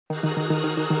It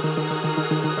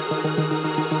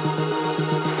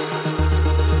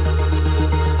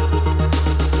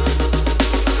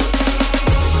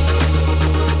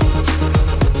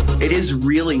is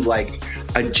really like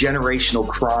a generational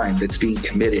crime that's being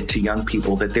committed to young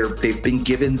people, that they've been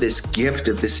given this gift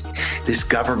of this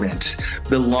government,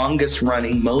 the longest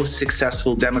running, most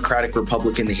successful democratic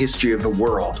republic in the history of the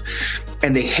world.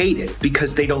 And they hate it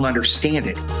because they don't understand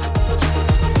it.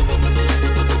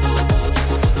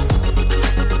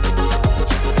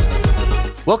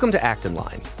 Welcome to Acton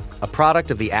Line, a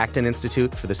product of the Acton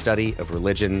Institute for the Study of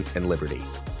Religion and Liberty.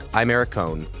 I'm Eric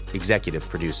Kohn, executive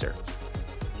producer.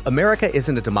 America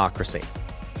isn't a democracy.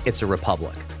 It's a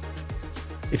republic.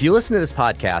 If you listen to this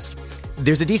podcast,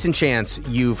 there's a decent chance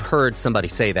you've heard somebody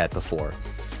say that before.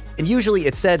 And usually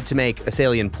it's said to make a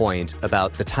salient point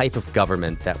about the type of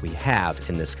government that we have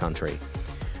in this country.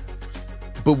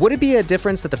 But would it be a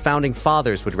difference that the Founding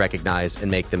Fathers would recognize and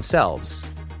make themselves?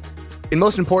 In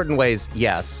most important ways,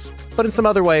 yes. But in some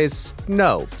other ways,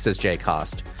 no, says Jay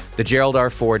Cost, the Gerald R.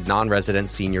 Ford Non-Resident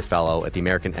Senior Fellow at the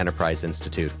American Enterprise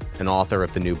Institute, and author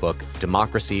of the new book,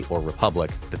 Democracy or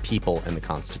Republic, The People and the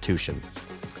Constitution.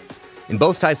 In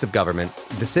both types of government,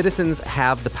 the citizens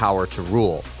have the power to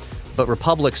rule, but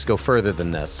republics go further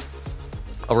than this.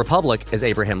 A republic, as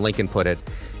Abraham Lincoln put it,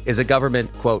 is a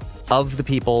government, quote, of the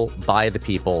people, by the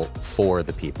people, for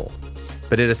the people.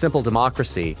 But in a simple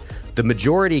democracy, the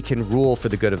majority can rule for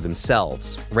the good of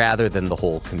themselves rather than the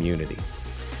whole community.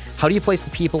 How do you place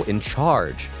the people in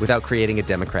charge without creating a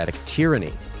democratic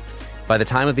tyranny? By the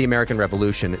time of the American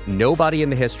Revolution, nobody in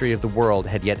the history of the world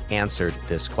had yet answered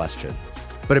this question.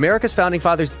 But America's Founding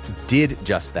Fathers did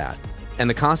just that, and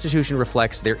the Constitution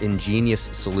reflects their ingenious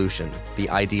solution, the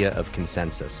idea of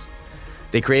consensus.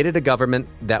 They created a government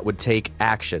that would take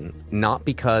action, not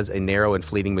because a narrow and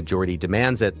fleeting majority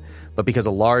demands it, but because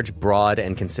a large, broad,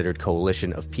 and considered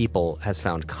coalition of people has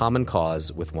found common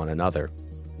cause with one another.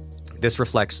 This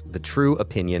reflects the true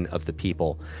opinion of the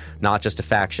people, not just a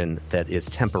faction that is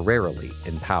temporarily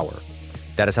in power.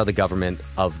 That is how the government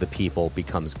of the people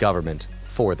becomes government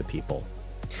for the people.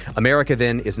 America,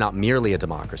 then, is not merely a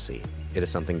democracy. It is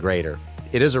something greater.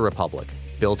 It is a republic,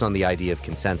 built on the idea of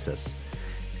consensus.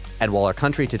 And while our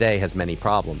country today has many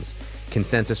problems,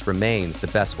 consensus remains the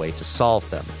best way to solve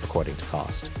them, according to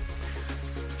Cost.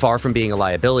 Far from being a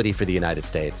liability for the United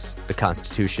States, the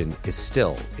Constitution is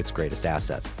still its greatest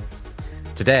asset.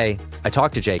 Today, I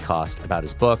talked to Jay Cost about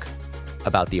his book,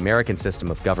 about the American system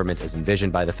of government as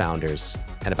envisioned by the founders,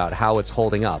 and about how it's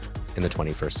holding up in the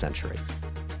 21st century.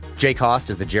 Jay Cost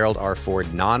is the Gerald R.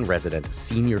 Ford Non-Resident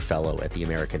Senior Fellow at the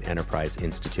American Enterprise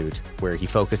Institute, where he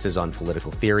focuses on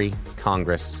political theory,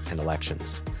 Congress, and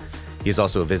elections. He is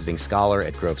also a visiting scholar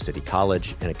at Grove City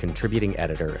College and a contributing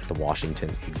editor at the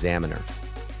Washington Examiner.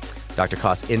 Dr.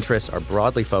 Cost's interests are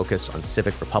broadly focused on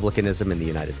civic republicanism in the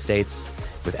United States,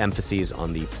 with emphases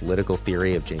on the political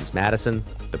theory of James Madison,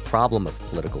 the problem of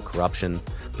political corruption,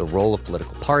 the role of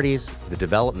political parties, the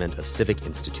development of civic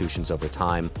institutions over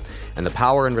time, and the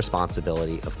power and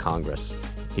responsibility of Congress.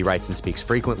 He writes and speaks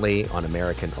frequently on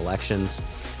American elections,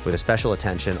 with a special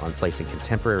attention on placing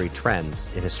contemporary trends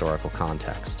in historical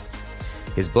context.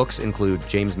 His books include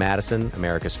James Madison,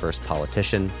 America's First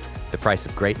Politician, The Price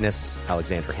of Greatness,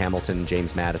 Alexander Hamilton,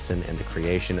 James Madison, and the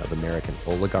Creation of American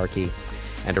Oligarchy,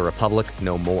 and A Republic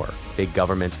No More, Big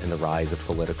Government and the Rise of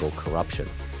Political Corruption.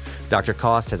 Dr.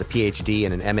 Cost has a PhD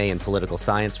and an MA in Political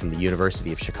Science from the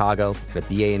University of Chicago and a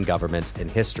BA in Government and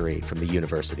History from the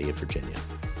University of Virginia.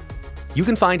 You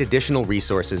can find additional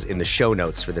resources in the show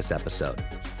notes for this episode,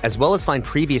 as well as find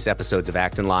previous episodes of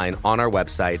Acton Line on our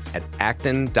website at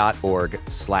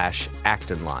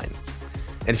acton.org/actonline.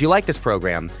 And if you like this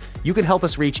program, you can help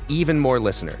us reach even more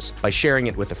listeners by sharing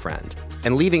it with a friend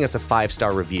and leaving us a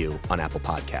 5-star review on Apple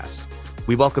Podcasts.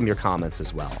 We welcome your comments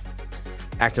as well.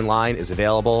 Acton Line is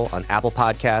available on Apple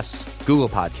Podcasts, Google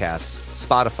Podcasts,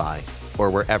 Spotify, or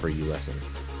wherever you listen.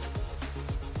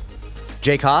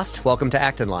 Jay Cost, welcome to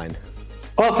Acton Line.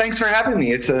 Well, thanks for having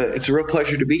me. It's a real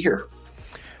pleasure to be here.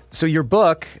 So your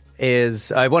book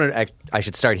is, I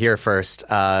should start here first.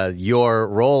 Your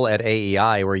role at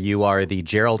AEI, where you are the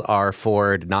Gerald R.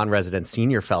 Ford Non-Resident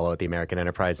Senior Fellow at the American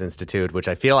Enterprise Institute, which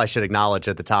I feel I should acknowledge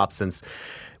at the top since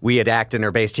we at Acton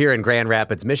are based here in Grand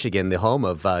Rapids, Michigan, the home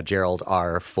of Gerald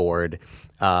R. Ford.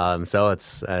 So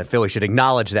I feel we should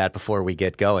acknowledge that before we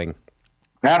get going.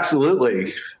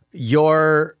 Absolutely.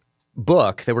 Your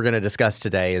book that we're going to discuss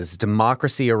today is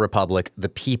Democracy or Republic, The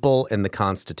People and the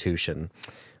Constitution.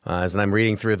 As I'm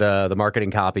reading through the marketing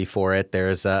copy for it,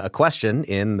 there's a question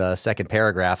in the second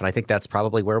paragraph, and I think that's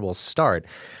probably where we'll start.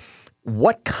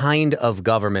 What kind of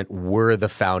government were the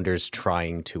founders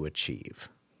trying to achieve?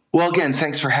 Well, again,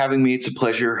 thanks for having me. It's a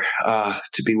pleasure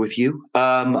to be with you.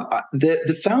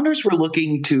 The founders were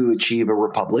looking to achieve a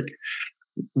republic,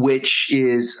 which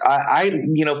is,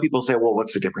 people say, well,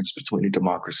 what's the difference between a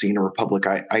democracy and a republic?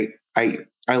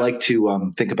 I like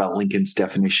to think about Lincoln's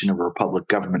definition of a republic: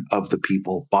 government of the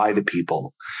people, by the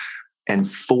people, and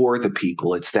for the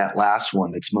people. It's that last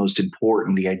one that's most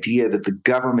important. The idea that the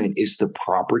government is the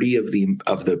property of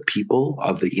the people,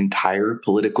 of the entire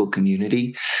political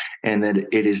community, and that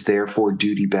it is therefore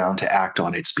duty bound to act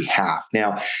on its behalf.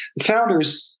 Now, the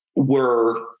founders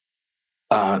were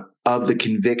of the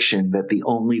conviction that the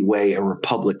only way a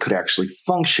republic could actually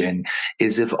function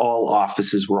is if all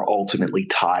offices were ultimately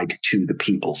tied to the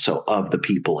people, so of the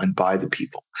people and by the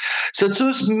people. So it's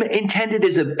intended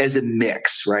as a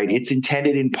mix, right? It's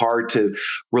intended in part to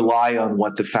rely on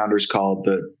what the founders called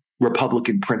the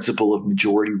Republican principle of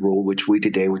majority rule, which we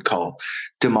today would call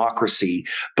democracy.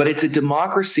 But it's a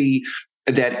democracy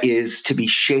that is to be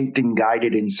shaped and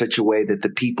guided in such a way that the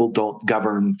people don't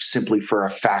govern simply for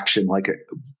a faction, like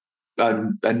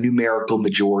a numerical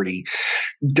majority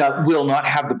that will not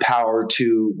have the power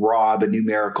to rob a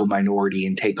numerical minority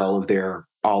and take all of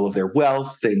their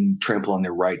wealth and trample on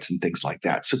their rights and things like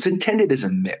that. So it's intended as a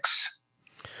mix.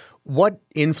 What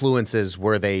influences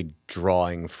were they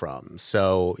drawing from?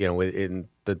 So, in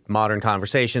the modern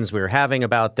conversations we were having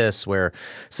about this, where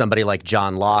somebody like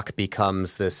John Locke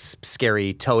becomes this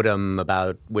scary totem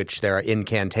about which there are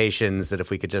incantations that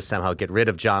if we could just somehow get rid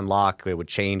of John Locke, it would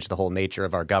change the whole nature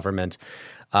of our government.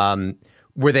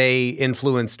 Were they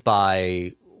influenced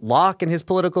by Locke and his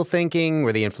political thinking?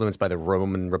 Were they influenced by the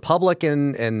Roman Republic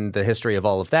and the history of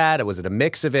all of that? Was it a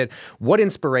mix of it? What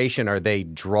inspiration are they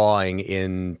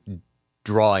drawing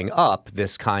up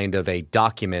this kind of a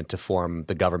document to form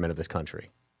the government of this country?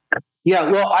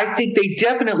 Yeah, well, I think they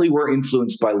definitely were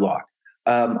influenced by Locke.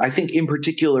 I think in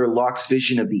particular, Locke's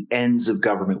vision of the ends of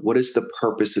government. What is the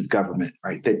purpose of government,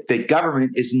 right? That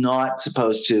government is not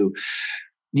supposed to,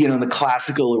 in the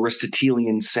classical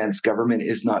Aristotelian sense, government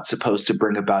is not supposed to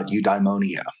bring about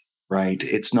eudaimonia, right?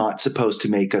 It's not supposed to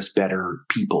make us better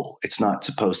people. It's not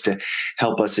supposed to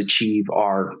help us achieve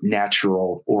our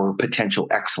natural or potential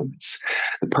excellence.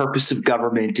 The purpose of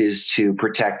government is to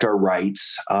protect our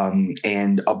rights,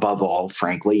 and above all,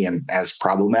 frankly, and as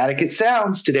problematic it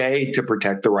sounds today, to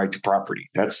protect the right to property.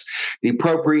 That's the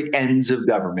appropriate ends of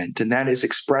government, and that is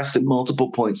expressed at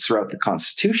multiple points throughout the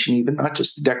Constitution, even not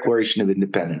just the Declaration of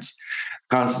Independence.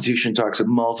 Constitution talks at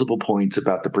multiple points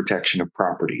about the protection of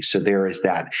property. So there is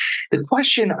that. The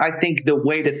question, I think, the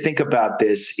way to think about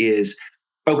this is,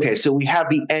 okay, so we have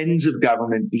the ends of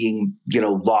government being,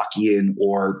 Lockean,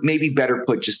 or maybe better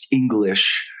put, just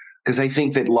English, because I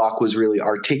think that Locke was really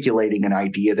articulating an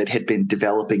idea that had been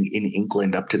developing in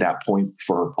England up to that point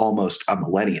for almost a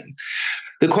millennium.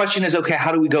 The question is, okay,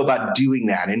 how do we go about doing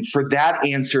that? And for that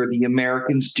answer, the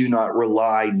Americans do not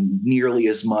rely nearly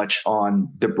as much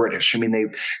on the British. I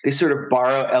mean, they sort of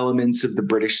borrow elements of the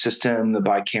British system, the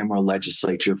bicameral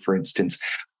legislature, for instance.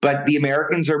 But the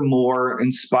Americans are more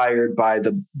inspired by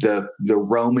the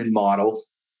Roman model,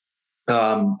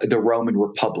 the Roman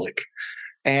Republic.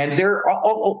 And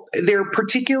they're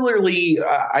particularly,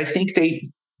 I think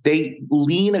they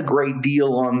lean a great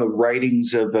deal on the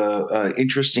writings of an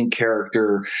interesting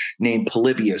character named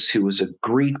Polybius, who was a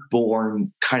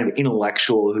Greek-born kind of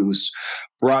intellectual who was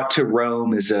brought to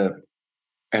Rome as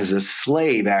a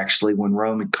slave, actually, when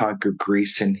Rome had conquered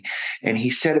Greece. And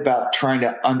he said about trying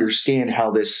to understand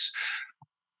how this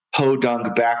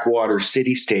podunk backwater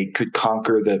city-state could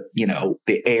conquer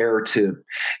the heir to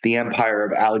the empire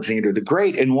of Alexander the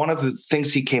Great. And one of the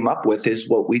things he came up with is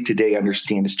what we today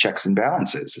understand as checks and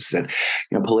balances. He said,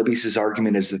 Polybius's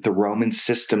argument is that the Roman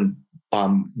system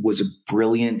was a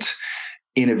brilliant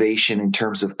innovation in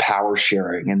terms of power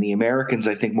sharing. And the Americans,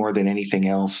 I think, more than anything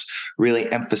else,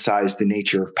 really emphasized the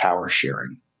nature of power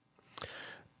sharing.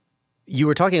 You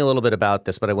were talking a little bit about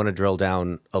this, but I want to drill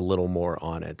down a little more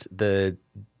on it. The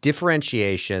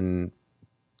differentiation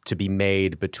to be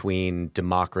made between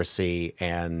democracy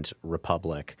and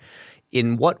republic.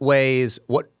 In what ways,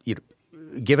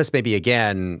 give us maybe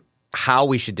again how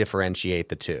we should differentiate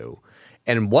the two.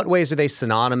 And in what ways are they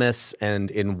synonymous,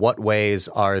 and in what ways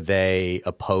are they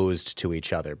opposed to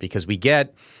each other? Because we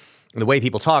get, the way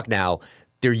people talk now,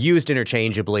 they're used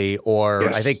interchangeably, or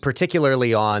yes. I think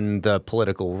particularly on the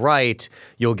political right,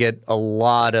 you'll get a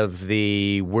lot of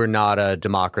the we're not a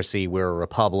democracy, we're a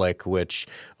republic, which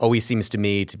always seems to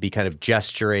me to be kind of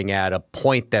gesturing at a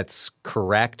point that's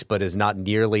correct, but is not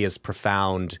nearly as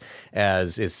profound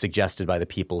as is suggested by the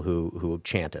people who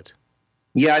chant it.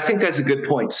 Yeah, I think that's a good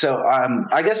point. So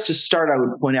I guess to start, I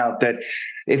would point out that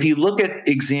if you look at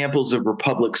examples of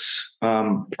republics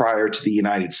prior to the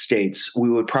United States, we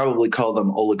would probably call them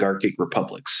oligarchic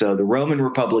republics. So the Roman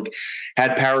Republic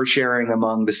had power sharing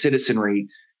among the citizenry,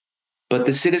 but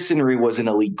the citizenry was an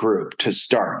elite group to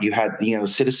start. You had,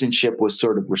 citizenship was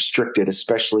sort of restricted,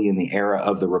 especially in the era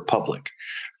of the Republic.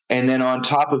 And then on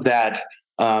top of that,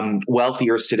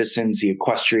 wealthier citizens, the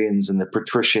equestrians and the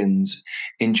patricians,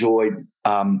 enjoyed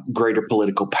greater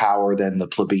political power than the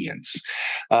plebeians.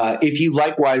 If you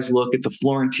likewise look at the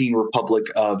Florentine Republic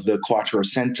of the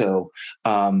Quattrocento,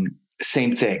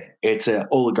 same thing. It's an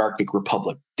oligarchic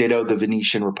republic. Ditto the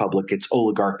Venetian Republic. It's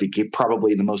oligarchic. It's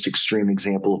probably the most extreme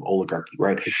example of oligarchy,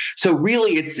 right? So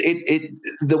really,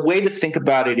 the way to think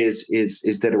about it is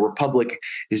that a republic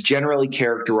is generally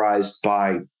characterized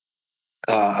by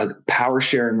power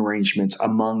sharing arrangements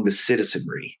among the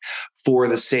citizenry for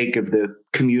the sake of the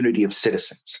community of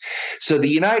citizens. So the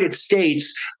United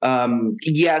States,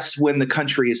 yes, when the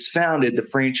country is founded, the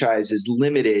franchise is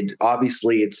limited.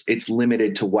 Obviously, it's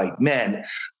limited to white men.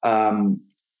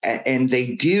 And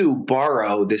they do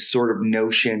borrow this sort of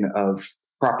notion of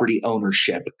property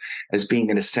ownership as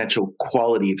being an essential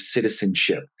quality of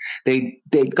citizenship. They'd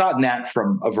gotten that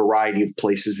from a variety of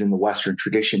places in the Western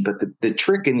tradition, but the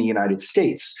trick in the United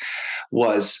States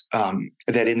was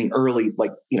that in the early,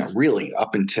 really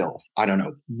up until,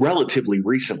 relatively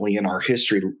recently in our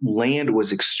history, land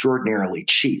was extraordinarily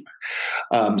cheap.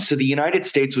 So the United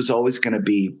States was always going to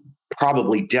be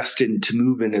probably destined to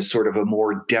move in a sort of a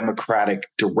more democratic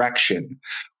direction,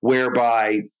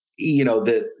 whereby,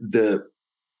 the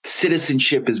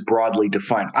citizenship is broadly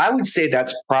defined. I would say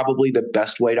that's probably the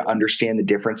best way to understand the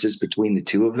differences between the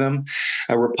two of them.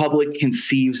 A republic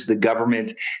conceives the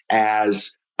government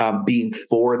as being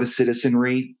for the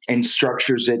citizenry and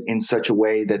structures it in such a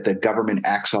way that the government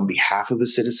acts on behalf of the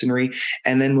citizenry.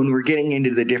 And then when we're getting into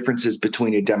the differences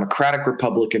between a democratic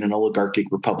republic and an oligarchic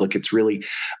republic, it's really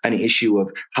an issue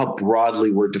of how broadly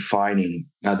we're defining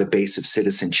the base of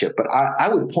citizenship. But I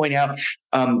would point out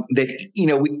that,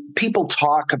 people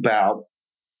talk about,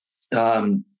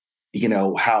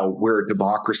 how we're a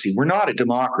democracy. We're not a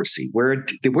democracy. We're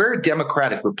a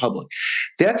democratic republic.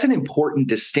 That's an important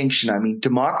distinction. I mean,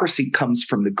 democracy comes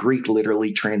from the Greek,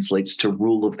 literally translates to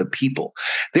rule of the people.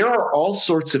 There are all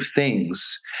sorts of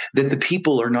things that the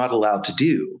people are not allowed to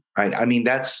do. Right? I mean,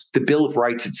 that's the Bill of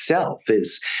Rights itself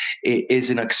is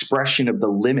an expression of the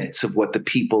limits of what the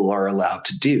people are allowed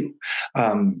to do.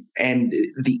 And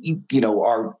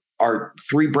our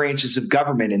three branches of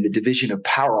government and the division of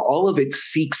power, all of it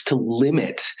seeks to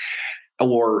limit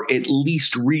or at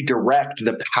least redirect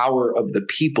the power of the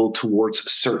people towards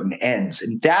certain ends.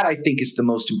 And that, I think, is the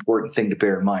most important thing to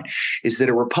bear in mind, is that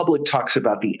a republic talks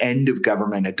about the end of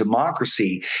government. A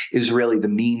democracy is really the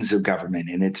means of government.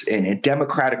 And a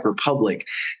democratic republic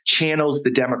channels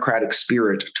the democratic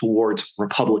spirit towards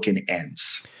republican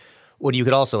ends. Well, you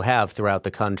could also have throughout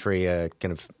the country a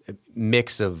kind of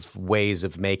mix of ways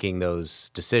of making those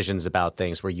decisions about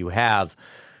things, where you have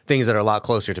things that are a lot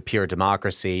closer to pure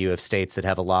democracy. You have states that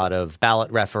have a lot of ballot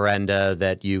referenda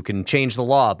that you can change the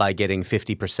law by getting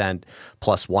 50%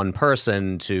 plus one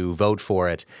person to vote for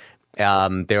it.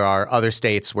 There are other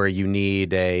states where you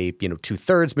need a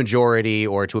 2/3 majority,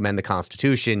 or to amend the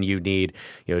Constitution, you need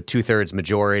 2/3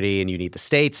 majority, and you need the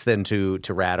states then to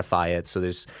ratify it. So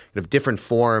there's kind of different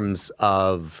forms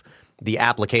of the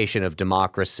application of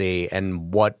democracy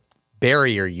and what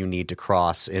barrier you need to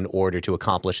cross in order to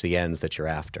accomplish the ends that you're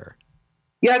after.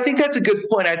 Yeah, I think that's a good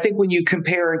point. I think when you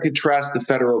compare and contrast the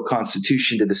federal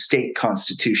constitution to the state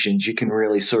constitutions, you can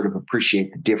really sort of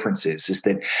appreciate the differences, is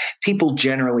that people,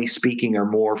 generally speaking, are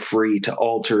more free to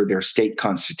alter their state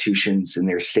constitutions and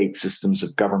their state systems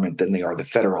of government than they are the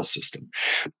federal system.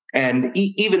 And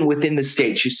even within the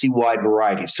states, you see wide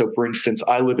variety. So, for instance,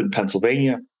 I live in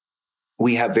Pennsylvania.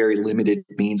 We have very limited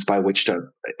means by which to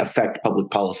affect public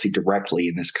policy directly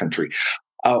in this country.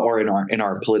 Or in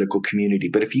our political community.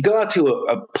 But if you go out to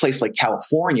a place like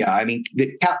California, I mean,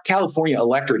 the California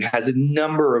electorate has a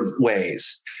number of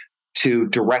ways to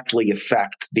directly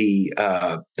affect the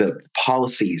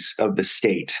policies of the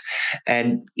state.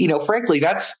 And, frankly,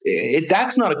 that's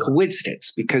not a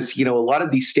coincidence, because, a lot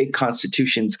of these state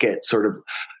constitutions get sort of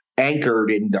anchored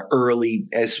in the early,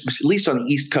 at least on the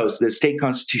East Coast, the state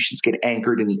constitutions get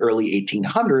anchored in the early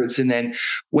 1800s. And then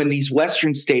when these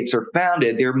Western states are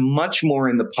founded, they're much more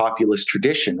in the populist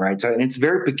tradition, right? So, and it's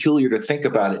very peculiar to think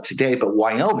about it today, but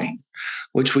Wyoming,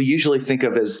 which we usually think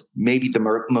of as maybe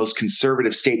the most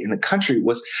conservative state in the country,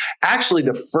 was actually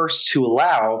the first to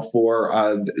allow for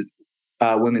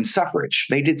women's suffrage.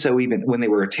 They did so even when they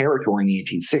were a territory in the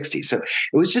 1860s. So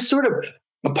it was just sort of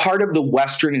a part of the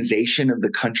westernization of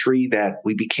the country that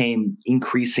we became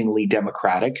increasingly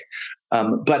democratic.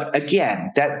 But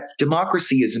again, that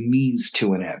democracy is a means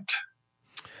to an end.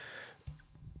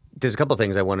 There's a couple of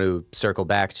things I want to circle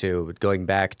back to, going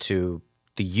back to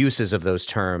the uses of those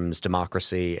terms,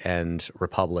 democracy and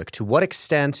republic. To what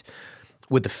extent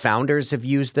would the founders have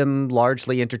used them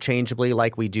largely interchangeably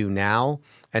like we do now?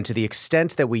 And to the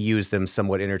extent that we use them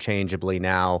somewhat interchangeably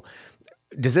now,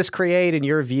 does this create, in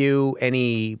your view,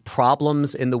 any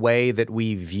problems in the way that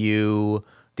we view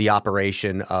the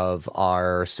operation of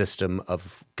our system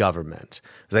of government?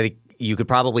 Because I think you could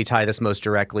probably tie this most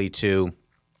directly to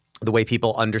the way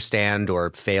people understand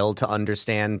or fail to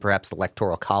understand perhaps the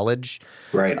Electoral College.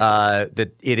 Right.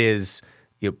 That it is,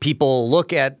 people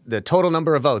look at the total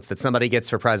number of votes that somebody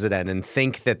gets for president and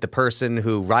think that the person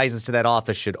who rises to that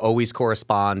office should always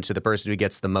correspond to the person who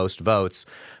gets the most votes.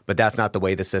 But that's not the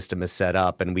way the system is set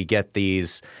up. And we get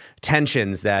these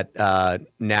tensions that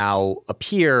now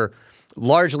appear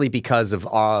largely because of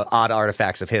odd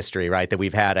artifacts of history, right? That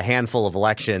we've had a handful of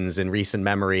elections in recent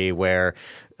memory where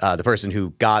the person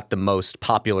who got the most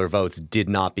popular votes did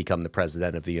not become the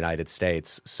president of the United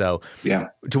States. So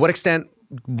to what extent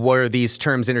were these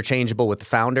terms interchangeable with the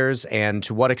founders, and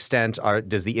to what extent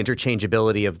does the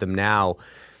interchangeability of them now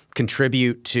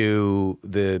contribute to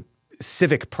the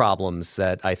civic problems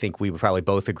that I think we would probably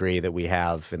both agree that we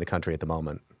have in the country at the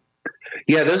moment?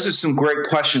 Yeah, those are some great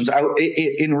questions.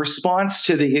 In response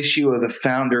to the issue of the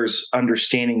founders'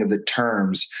 understanding of the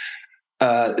terms,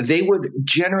 they would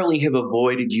generally have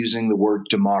avoided using the word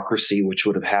democracy, which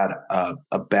would have had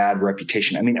a bad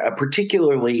reputation. I mean,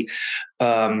 particularly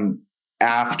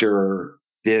after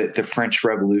the French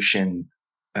Revolution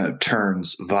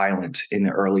turns violent in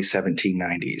the early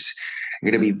 1790s.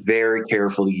 You're going to be very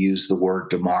careful to use the word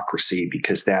democracy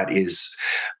because that is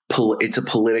it's a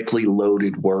politically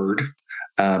loaded word,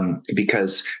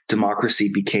 because democracy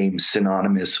became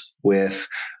synonymous with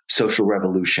social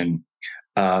revolution,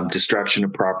 destruction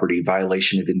of property,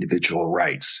 violation of individual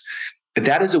rights.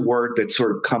 That is a word that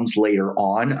sort of comes later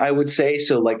on, I would say.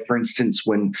 So, like, for instance,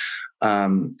 when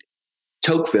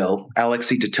Tocqueville,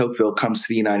 Alexis de Tocqueville, comes to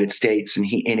the United States, and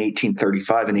in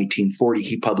 1835 and 1840,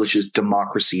 he publishes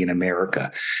Democracy in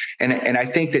America. And I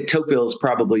think that Tocqueville is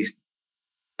probably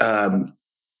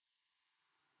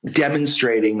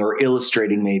demonstrating or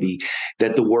illustrating maybe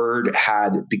that the word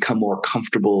had become more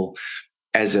comfortable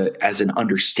as an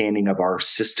understanding of our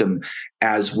system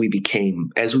as we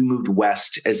moved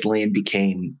west, as land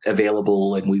became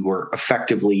available, and we were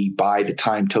effectively, by the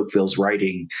time Tocqueville's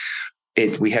writing,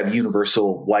 we have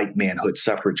universal white manhood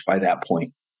suffrage by that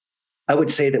point. I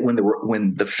would say that when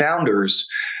the founders,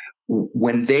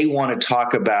 when they want to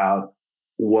talk about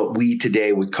what we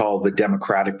today would call the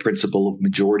democratic principle of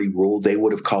majority rule, they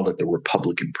would have called it the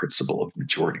Republican principle of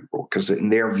majority rule, because in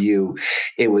their view,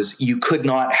 you could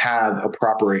not have a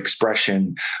proper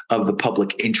expression of the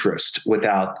public interest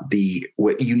without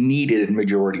what you needed in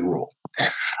majority rule.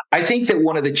 I think that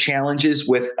one of the challenges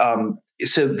with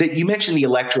so that you mentioned the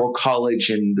Electoral College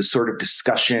and the sort of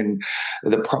discussion,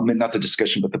 not the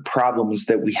discussion, but the problems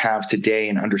that we have today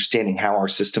in understanding how our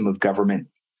system of government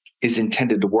is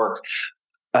intended to work.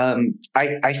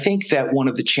 I think that one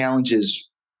of the challenges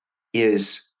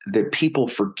is that people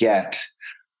forget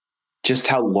just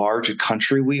how large a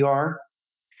country we are.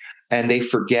 And they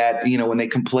forget, when they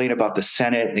complain about the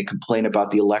Senate, they complain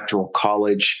about the Electoral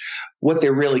College. What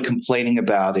they're really complaining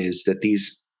about is that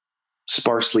these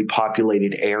sparsely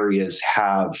populated areas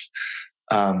have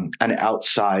an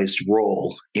outsized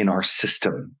role in our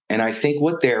system. And I think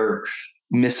what they're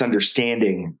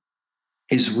misunderstanding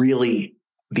is really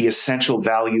the essential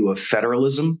value of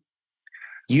federalism.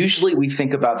 Usually we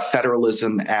think about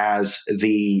federalism as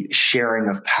the sharing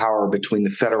of power between the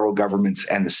federal governments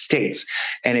and the states.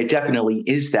 And it definitely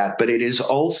is that, but it is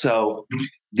also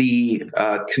the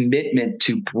commitment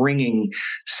to bringing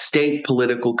state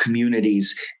political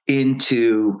communities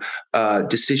into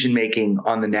decision-making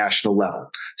on the national level.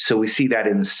 So we see that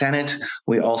in the Senate.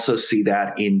 We also see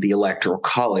that in the Electoral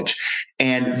College.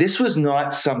 And this was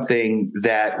not something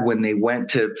that when they went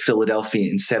to Philadelphia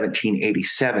in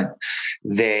 1787,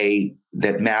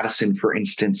 that Madison, for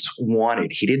instance,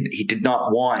 wanted. He did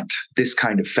not want this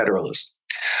kind of federalism.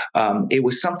 It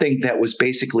was something that was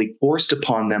basically forced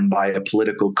upon them by a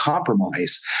political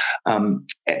compromise.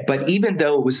 But even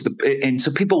though it was and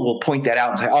so people will point that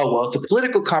out and say, oh, well, it's a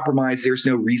political compromise. There's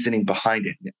no reasoning behind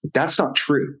it. That's not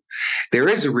true. There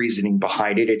is a reasoning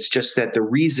behind it. It's just that the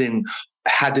reason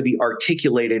had to be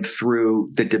articulated through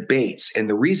the debates. And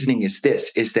the reasoning is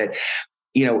that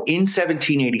in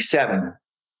 1787,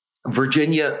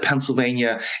 Virginia,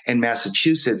 Pennsylvania, and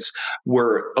Massachusetts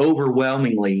were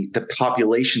overwhelmingly the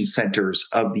population centers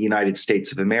of the United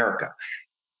States of America.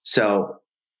 So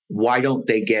why don't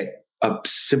they get a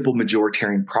simple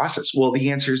majoritarian process? Well,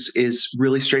 the answer is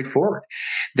really straightforward,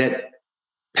 that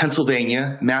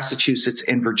Pennsylvania, Massachusetts,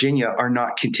 and Virginia are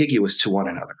not contiguous to one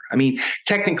another. I mean,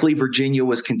 technically, Virginia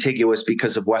was contiguous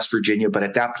because of West Virginia, but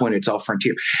at that point, it's all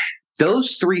frontier.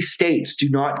 Those three states do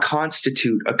not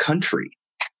constitute a country.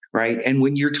 Right. And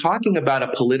when you're talking about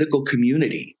a political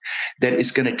community that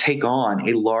is going to take on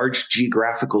a large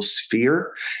geographical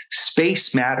sphere,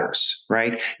 space matters,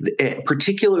 right?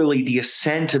 Particularly the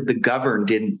ascent of the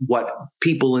governed in what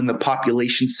people in the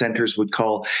population centers would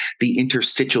call the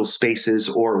interstitial spaces,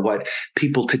 or what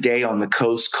people today on the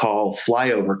coast call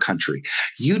flyover country.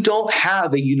 You don't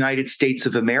have a United States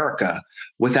of America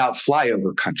without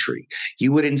flyover country.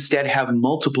 You would instead have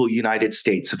multiple United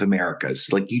States of Americas.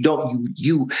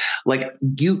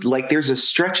 There's a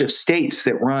stretch of states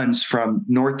that runs from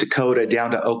North Dakota down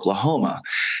to Oklahoma.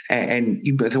 And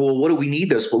you go, well, what do we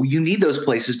need those? Well, you need those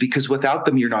places because without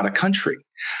them, you're not a country.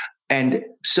 And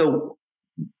so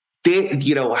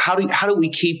how do we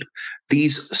keep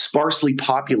these sparsely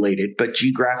populated but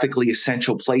geographically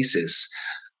essential places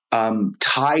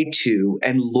tied to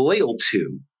and loyal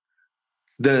to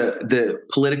the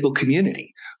political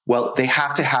community? Well, they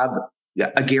have to have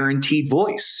a guaranteed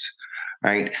voice,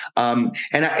 right? And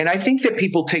I think that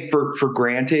people take for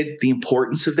granted the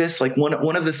importance of this. Like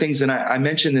one of the things, and I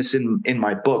mentioned this in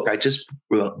my book, I just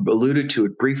alluded to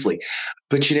it briefly,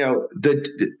 but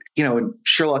in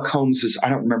Sherlock Holmes' I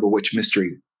don't remember which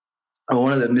mystery.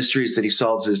 One of the mysteries that he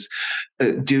solves is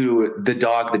due to the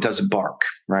dog that doesn't bark,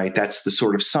 right? That's the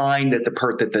sort of sign that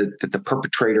the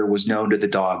perpetrator was known to the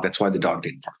dog. That's why the dog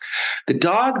didn't bark. The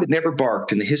dog that never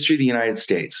barked in the history of the United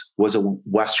States was a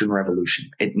Western Revolution.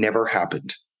 It never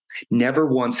happened. Never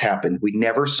once happened. We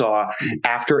never saw,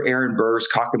 after Aaron Burr's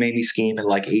cockamamie scheme in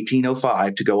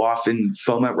 1805 to go off and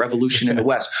foment revolution in the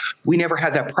West, we never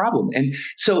had that problem. And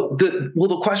so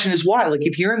the question is why?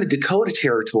 If you're in the Dakota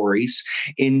territories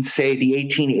in, say, the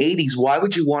 1880s, why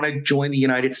would you want to join the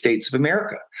United States of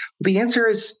America? Well, the answer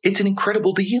is it's an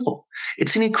incredible deal.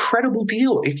 It's an incredible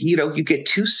deal. If you get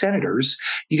 2 senators,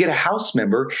 you get a House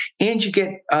member, and you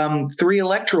get 3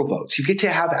 electoral votes. You get to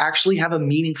actually have a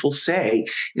meaningful say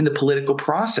in the political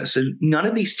process. And none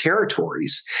of these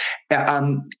territories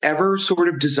ever sort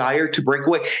of desire to break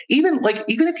away. Even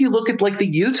if you look at the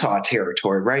Utah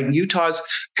territory, right? And Utah's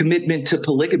commitment to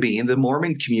polygamy in the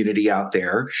Mormon community out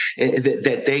there,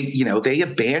 that they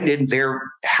abandoned their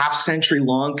half-century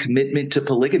long commitment to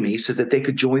polygamy so that they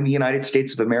could join the United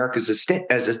States of America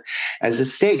as a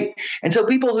state. And so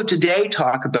people who today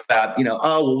talk about,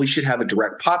 we should have a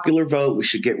direct popular vote, we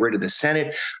should get rid of the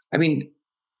Senate. I mean,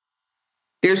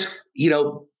 there's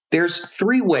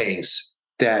 3 ways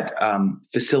that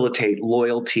facilitate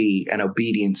loyalty and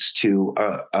obedience to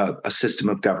a system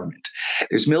of government.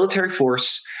 There's military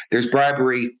force, there's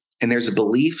bribery, and there's a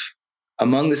belief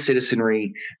among the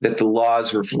citizenry that the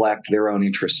laws reflect their own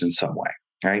interests in some way,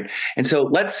 right? And so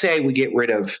let's say we get rid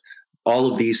of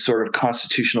all of these sort of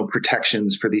constitutional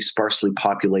protections for these sparsely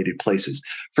populated places.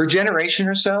 For a generation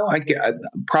or so, I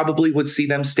probably would see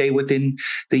them stay within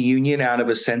the Union out of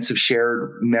a sense of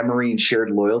shared memory and shared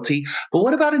loyalty. But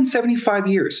what about in 75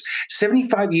 years?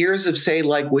 75 years of, say,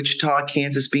 Wichita,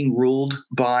 Kansas being ruled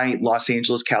by Los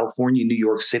Angeles, California, New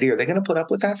York City. Are they going to put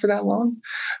up with that for that long?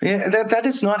 Yeah, that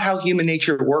is not how human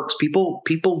nature works.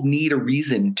 People need a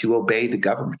reason to obey the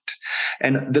government.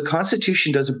 And the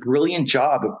Constitution does a brilliant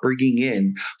job of bringing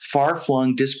in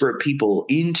far-flung, disparate people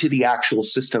into the actual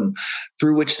system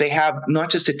through which they have not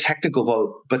just a technical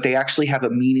vote, but they actually have a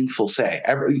meaningful say.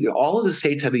 All of the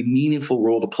states have a meaningful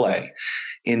role to play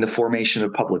in the formation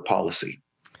of public policy.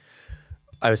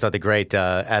 I always thought the great,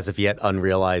 as of yet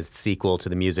unrealized sequel to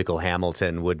the musical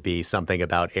Hamilton would be something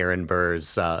about Aaron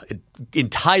Burr's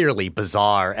entirely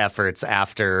bizarre efforts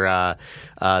after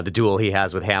the duel he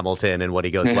has with Hamilton and what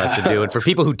he goes west to do. And for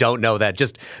people who don't know that,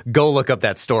 just go look up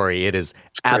that story. It is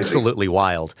absolutely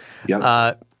wild.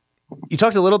 Yep. You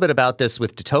talked a little bit about this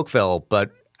with de Tocqueville, but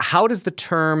how does the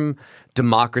term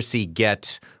democracy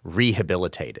get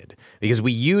rehabilitated? Because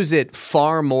we use it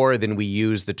far more than we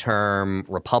use the term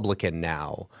Republican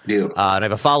now. Yeah. And I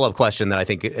have a follow-up question that I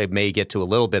think it may get to a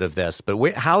little bit of this. But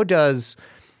how does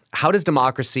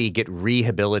democracy get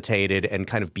rehabilitated and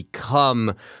kind of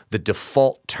become the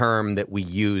default term that we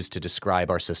use to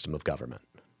describe our system of government?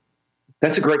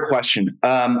 That's a great question.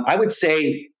 I would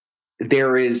say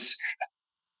there is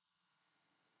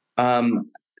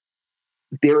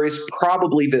there is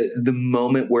probably the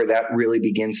moment where that really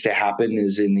begins to happen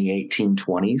is in the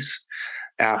 1820s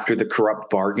after the corrupt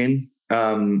bargain,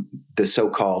 the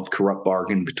so-called corrupt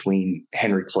bargain between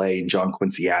Henry Clay and John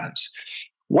Quincy Adams.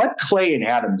 What Clay and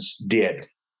Adams did,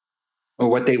 or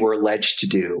what they were alleged to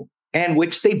do, and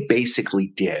which they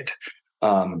basically did,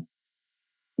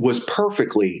 was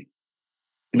perfectly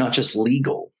not just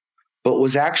legal, but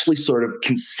was actually sort of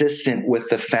consistent with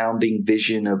the founding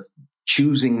vision of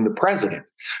choosing the president,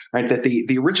 right? That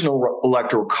the original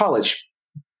Electoral College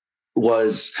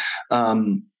was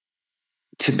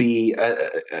to be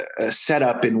a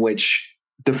setup in which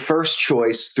the first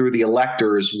choice through the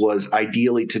electors was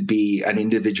ideally to be an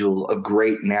individual of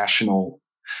great national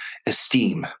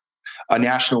esteem, a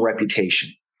national reputation.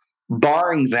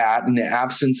 Barring that, in the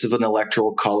absence of an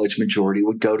Electoral College majority,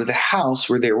 would go to the House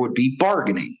where there would be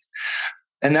bargaining.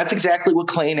 And that's exactly what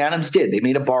Clay and Adams did. They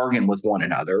made a bargain with one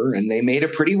another, and they made a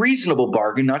pretty reasonable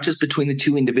bargain, not just between the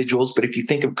two individuals, but if you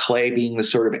think of Clay being the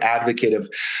sort of advocate of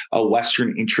a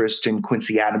Western interest and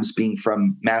Quincy Adams being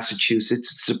from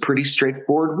Massachusetts, it's a pretty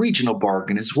straightforward regional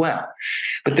bargain as well.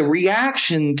 But the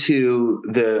reaction to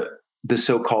the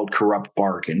so-called corrupt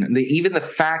bargain, and even the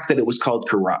fact that it was called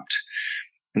corrupt,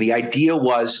 and the idea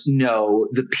was, no,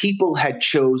 the people had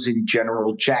chosen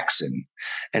General Jackson.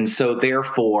 And so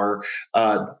therefore,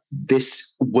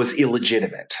 this was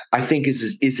illegitimate, I think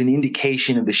is an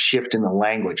indication of the shift in the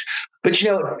language. But,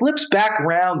 it flips back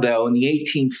around, though, in the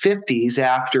 1850s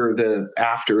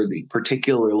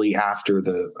particularly after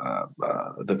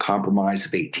the Compromise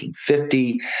of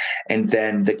 1850 and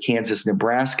then the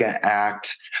Kansas-Nebraska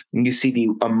Act, and you see the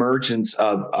emergence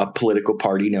of a political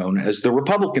party known as the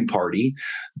Republican Party,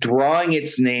 drawing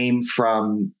its name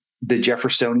from the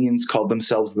Jeffersonians called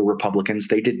themselves the Republicans.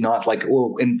 They did not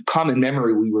in common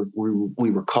memory,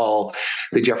 we recall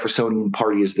the Jeffersonian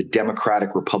Party as the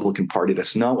Democratic Republican Party.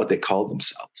 That's not what they called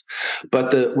themselves.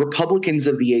 But the Republicans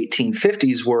of the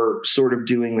 1850s were sort of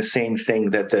doing the same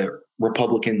thing that the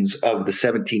Republicans of the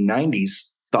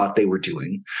 1790s thought they were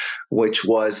doing, which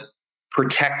was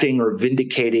protecting or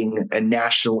vindicating a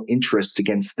national interest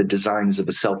against the designs of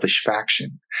a selfish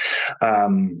faction.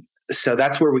 So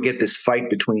that's where we get this fight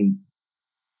between,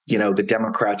 the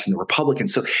Democrats and the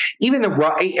Republicans. So even the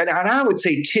right, and I would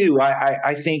say too,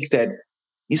 I think that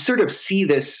you sort of see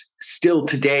this still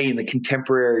today in the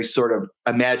contemporary sort of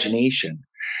imagination,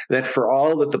 that for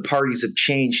all that the parties have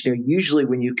changed, usually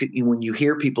when you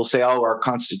hear people say, "Oh, our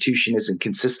Constitution isn't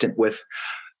consistent with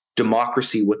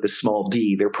democracy with a small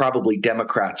d," they're probably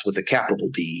Democrats with a capital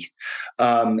D.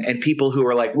 And people who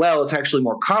are like, well, it's actually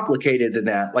more complicated than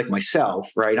that, like myself,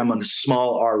 right? I'm a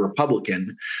small r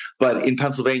Republican, but in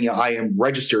Pennsylvania, I am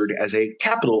registered as a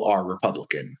capital R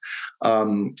Republican.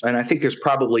 And I think there's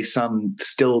probably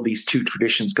still these two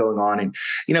traditions going on. And,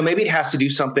 maybe it has to do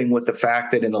something with the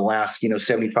fact that in the last,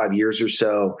 75 years or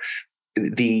so,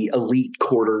 the elite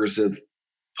quarters of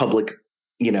public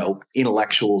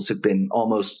intellectuals have been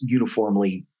almost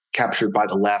uniformly captured by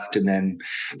the left, and then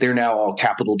they're now all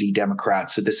capital D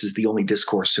Democrats. So this is the only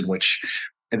discourse in which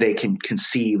they can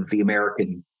conceive the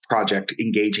American project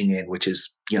engaging in, which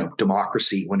is,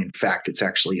 democracy, when in fact it's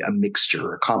actually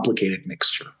a complicated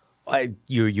mixture.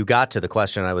 You got to the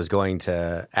question I was going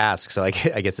to ask, so I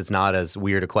guess it's not as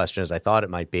weird a question as I thought it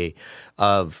might be,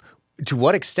 of to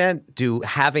what extent do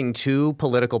having two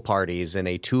political parties in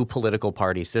a two-political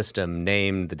party system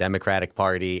named the Democratic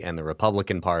Party and the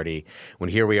Republican Party, when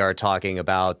here we are talking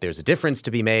about there's a difference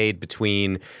to be made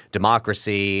between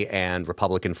democracy and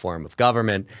Republican form of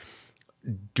government,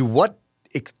 to what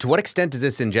extent does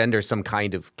this engender some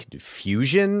kind of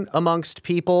confusion amongst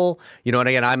people? And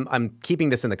again, I'm keeping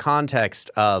this in the context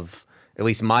of, at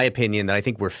least my opinion, that I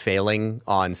think we're failing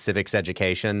on civics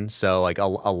education. So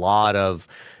a lot of,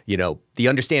 the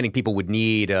understanding people would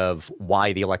need of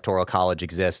why the Electoral College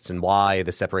exists and why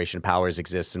the separation of powers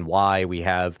exists and why we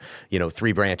have,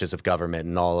 three branches of government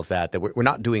and all of that we're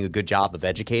not doing a good job of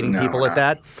educating people at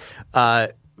that.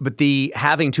 But the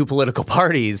having two political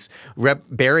parties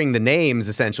bearing the names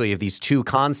essentially of these two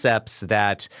concepts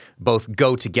that both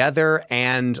go together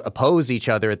and oppose each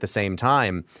other at the same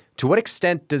time, to what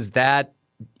extent does that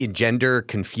engender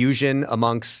confusion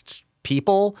amongst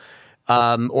people?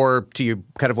 Or to you,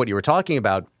 kind of what you were talking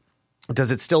about,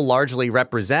 does it still largely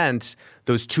represent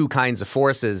those two kinds of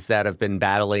forces that have been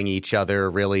battling each other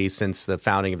really since the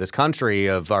founding of this country?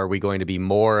 Of, are we going to be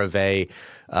more of a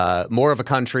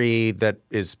country that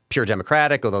is pure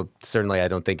democratic? Although certainly I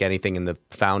don't think anything in the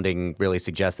founding really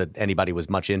suggests that anybody was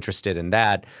much interested in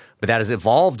that. But that has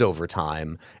evolved over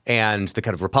time, and the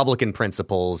kind of Republican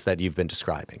principles that you've been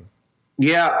describing.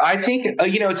 Yeah, I think,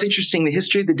 it's interesting. The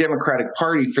history of the Democratic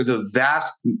Party for the at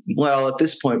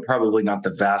this point, probably not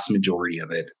the vast majority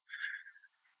of it.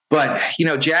 But,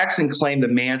 Jackson claimed the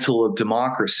mantle of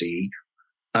democracy.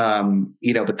 But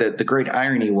the great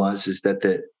irony is that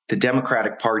the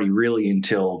Democratic Party really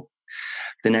until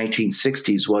the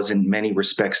 1960s was in many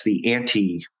respects the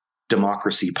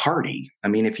anti-democracy party. I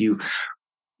mean, if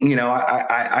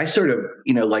I sort of,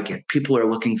 if people are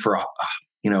looking for a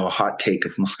hot take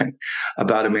of mine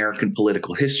about American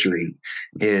political history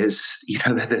is,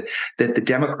 that the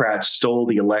Democrats stole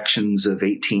the elections of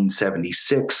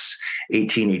 1876,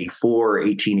 1884,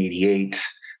 1888,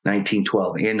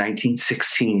 1912, and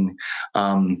 1916.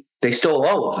 They stole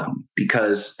all of them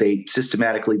because they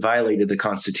systematically violated the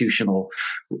constitutional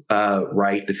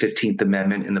right, the 15th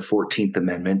Amendment and the 14th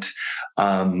Amendment.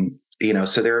 So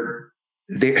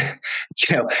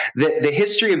the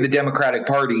history of the Democratic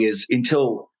Party is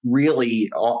until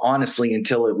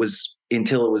it was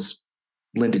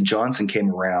Lyndon Johnson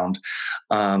came around.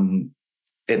 Lyndon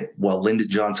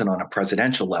Johnson on a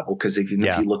presidential level, because if you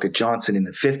look at Johnson in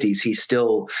the 50s, he's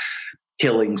still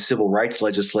killing civil rights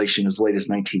legislation as late as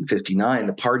 1959.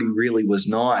 The party really was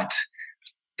not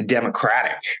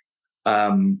democratic.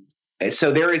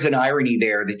 So there is an irony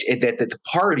there that the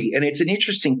party, and it's an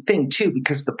interesting thing too,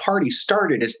 because the party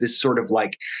started as this sort of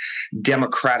like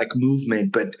democratic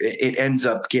movement, but it ends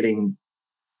up getting,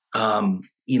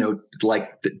 like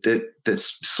the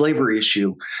slavery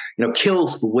issue,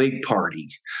 kills the Whig Party.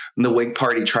 And the Whig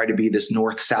Party tried to be this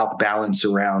North-South balance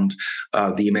around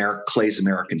Clay's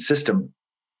American system.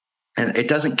 And it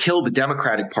doesn't kill the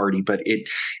Democratic Party, but it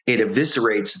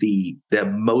eviscerates the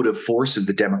motive force of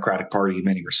the Democratic Party in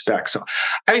many respects. So,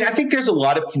 I mean, I think there's a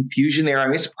lot of confusion there. I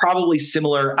mean, it's probably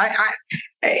similar.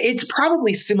 It's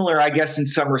probably similar, I guess, in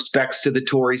some respects to the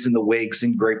Tories and the Whigs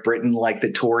in Great Britain. Like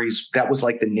the Tories, that was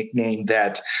like the nickname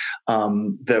that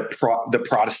the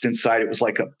Protestant side. It was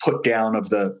like a put down of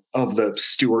the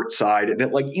Stuart side, and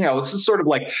that it's sort of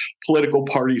like political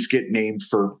parties get named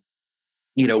for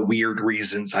weird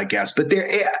reasons, I guess. But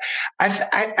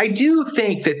I do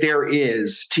think that there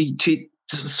is to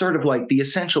sort of like the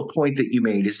essential point that you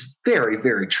made is very,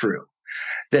 very true,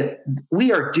 that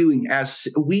we are doing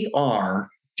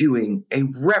a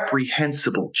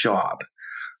reprehensible job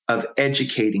of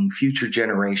educating future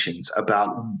generations about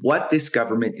what this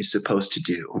government is supposed to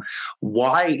do,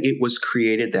 why it was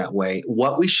created that way,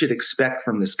 what we should expect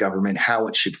from this government, how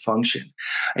it should function.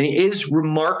 And it is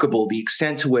remarkable the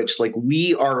extent to which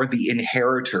we are the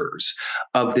inheritors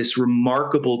of this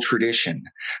remarkable tradition.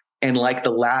 And the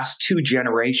last two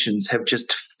generations have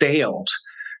just failed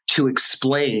to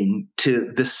explain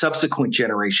to the subsequent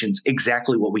generations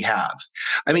exactly what we have.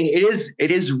 I mean,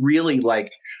 it is really like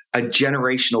a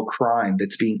generational crime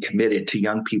that's being committed to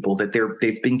young people, that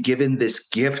they've been given this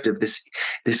gift of this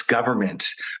government,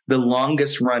 the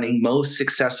longest running, most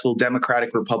successful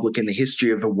democratic republic in the history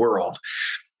of the world.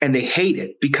 And they hate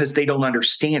it because they don't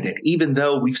understand it. Even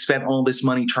though we've spent all this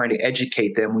money trying to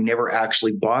educate them, we never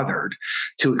actually bothered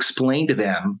to explain to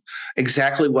them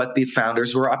exactly what the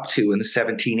founders were up to in the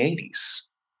 1780s.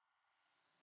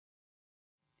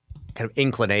 Kind of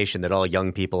inclination that all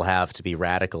young people have to be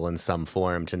radical in some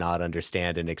form, to not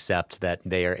understand and accept that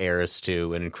they are heirs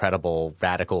to an incredible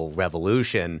radical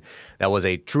revolution that was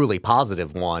a truly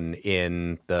positive one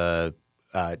in the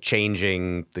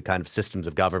changing the kind of systems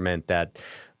of government, that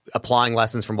applying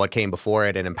lessons from what came before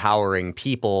it and empowering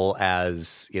people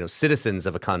as, citizens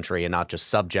of a country and not just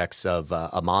subjects of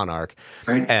a monarch.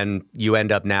 Right. And you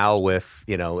end up now with,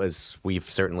 as we've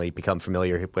certainly become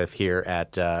familiar with here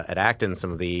at Acton,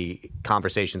 some of the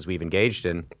conversations we've engaged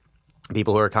in,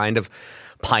 people who are kind of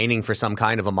pining for some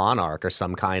kind of a monarch or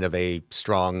some kind of a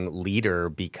strong leader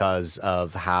because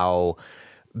of how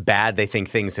bad they think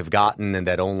things have gotten, and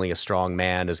that only a strong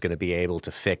man is going to be able to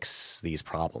fix these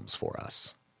problems for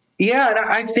us. Yeah, and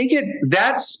I think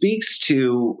that speaks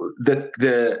to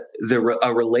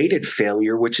a related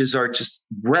failure, which is our just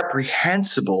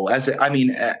reprehensible as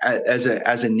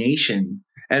a nation,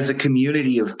 as a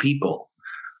community of people,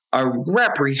 a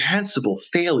reprehensible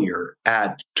failure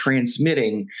at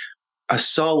transmitting a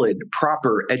solid,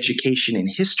 proper education in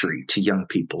history to young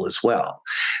people as well.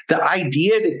 The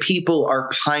idea that people are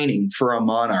pining for a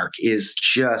monarch is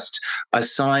just a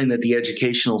sign that the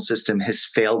educational system has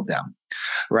failed them,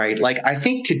 right? I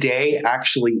think today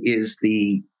actually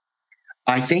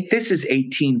I think this is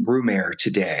 18 Brumaire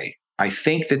today. I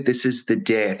think that this is the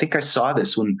day. I think I saw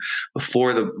this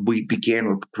before we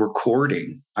began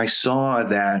recording. I saw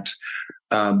that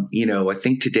I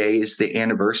think today is the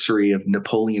anniversary of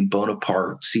Napoleon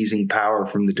Bonaparte seizing power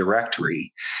from the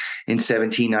Directory in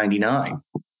 1799.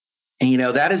 And,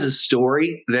 that is a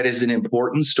story that is an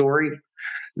important story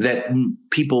that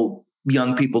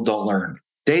young people don't learn.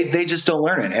 They just don't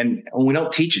learn it, and we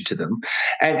don't teach it to them.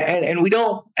 And we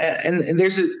don't, and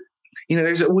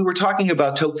we were talking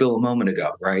about Tocqueville a moment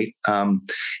ago, right?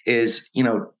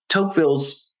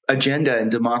 Tocqueville's agenda in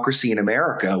Democracy in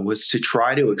America was to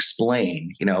try to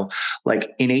explain, like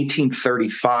in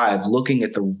 1835, looking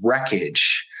at the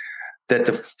wreckage that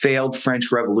the failed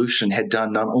French Revolution had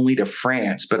done not only to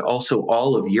France, but also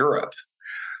all of Europe.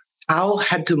 How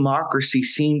had democracy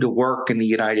seemed to work in the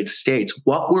United States?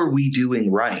 What were we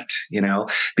doing right?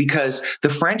 Because the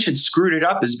French had screwed it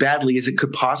up as badly as it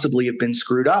could possibly have been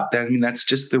screwed up. I mean, that's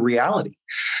just the reality.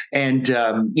 And,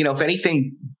 if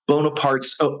anything,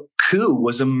 Bonaparte's coup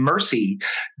was a mercy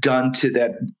done to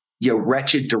that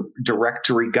wretched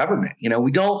directory government.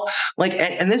 We don't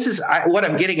and this is what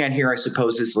I'm getting at here, I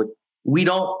suppose, is like, we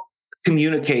don't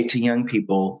communicate to young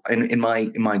people, in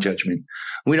my judgment,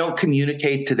 we don't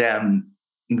communicate to them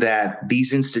that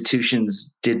these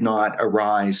institutions did not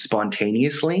arise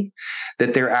spontaneously,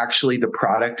 that they're actually the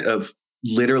product of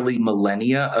literally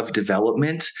millennia of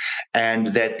development, and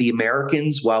that the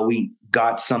Americans, while we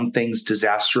got some things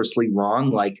disastrously wrong,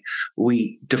 like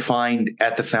we defined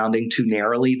at the founding too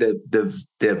narrowly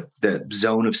the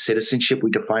zone of citizenship, we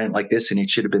define it like this, and it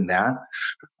should have been that.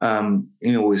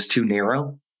 It was too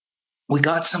narrow. We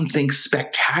got something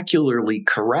spectacularly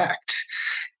correct,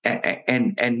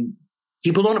 and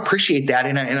people don't appreciate that.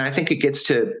 And I think it gets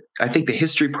to, I think the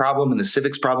history problem and the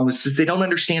civics problem is that they don't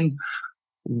understand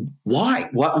why.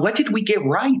 What did we get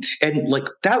right? And like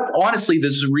that, honestly,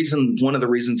 this is one of the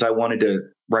reasons I wanted to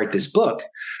write this book.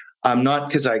 Not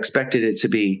because I expected it to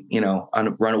be,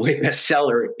 a runaway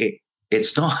bestseller.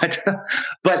 It's not,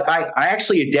 but I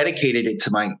actually dedicated it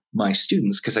to my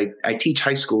students, because I teach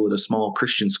high school at a small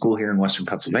Christian school here in Western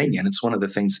Pennsylvania. And it's one of the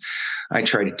things I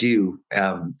try to do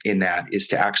in that is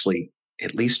to actually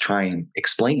at least try and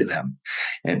explain to them.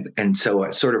 And so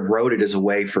I sort of wrote it as a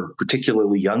way for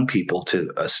particularly young people to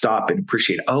stop and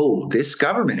appreciate, this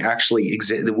government actually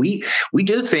exists. We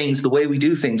do things the way we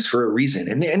do things for a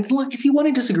reason. And look, if you want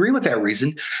to disagree with that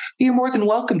reason, you're more than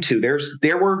welcome to.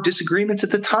 There were disagreements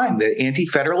at the time. The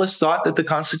Anti-Federalists thought that the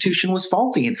Constitution was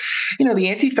faulty. And, the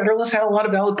Anti-Federalists had a lot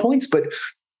of valid points, but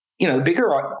the bigger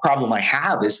problem I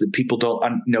have is that people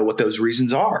don't know what those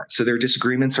reasons are. So their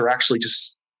disagreements are actually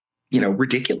just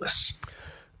ridiculous.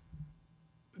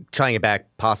 Tying it back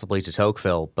possibly to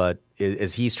Tocqueville, but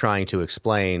as he's trying to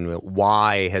explain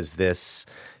why has this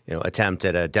attempt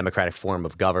at a democratic form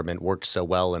of government worked so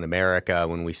well in America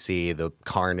when we see the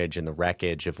carnage and the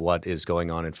wreckage of what is going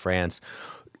on in France,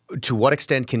 to what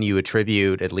extent can you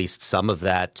attribute at least some of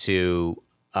that to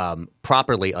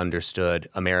properly understood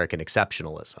American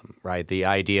exceptionalism, right? The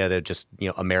idea that just,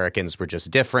 Americans were just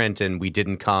different and we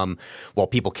didn't come,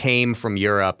 people came from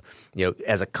Europe,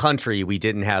 as a country, we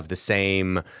didn't have the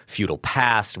same feudal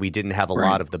past. We didn't have a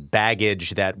lot of the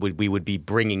baggage that we would be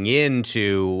bringing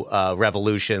into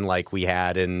revolution like we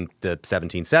had in the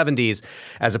 1770s,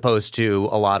 as opposed to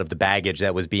a lot of the baggage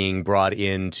that was being brought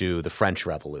into the French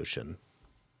Revolution.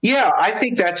 Yeah, I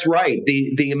think that's right.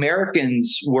 The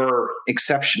Americans were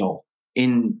exceptional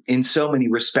in so many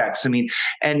respects. I mean,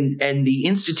 and the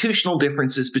institutional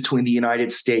differences between the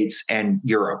United States and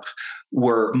Europe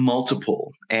were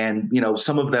multiple. And,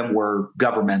 some of them were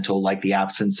governmental, like the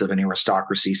absence of an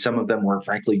aristocracy. Some of them were,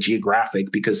 frankly,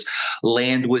 geographic, because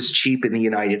land was cheap in the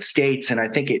United States. And I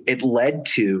think it led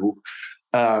to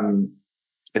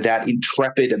that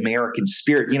intrepid American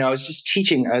spirit. I was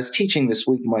teaching this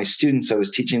week my students, I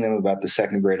was teaching them about the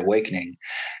Second Great Awakening.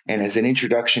 And as an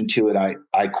introduction to it,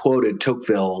 I quoted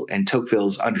Tocqueville and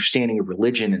Tocqueville's understanding of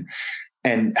religion,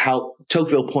 and how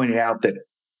Tocqueville pointed out that,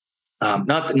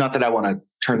 not that I want to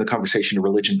turn the conversation to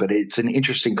religion, but it's an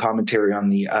interesting commentary on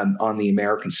the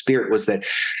American spirit, was that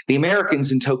the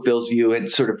Americans, in Tocqueville's view, had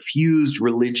sort of fused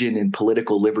religion and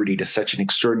political liberty to such an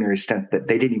extraordinary extent that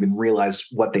they didn't even realize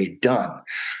what they'd done.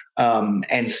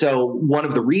 And so one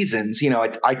of the reasons,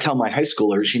 I tell my high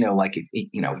schoolers,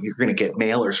 you're going to get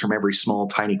mailers from every small,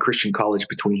 tiny Christian college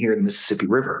between here and the Mississippi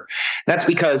River. That's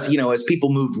because, as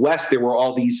people moved west, there were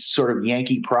all these sort of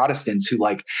Yankee Protestants who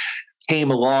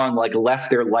came along, left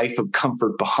their life of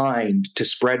comfort behind to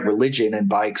spread religion, and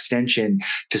by extension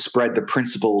to spread the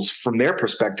principles, from their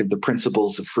perspective, the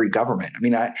principles of free government.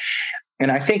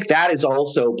 I think that is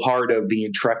also part of the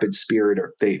intrepid spirit,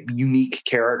 or the unique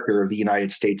character of the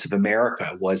United States of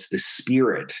America, was the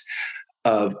spirit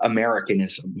of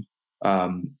Americanism.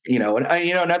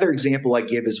 Another example I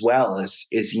give as well is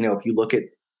if you look at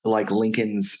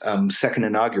Lincoln's second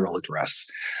inaugural address,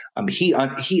 he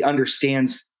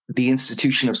understands the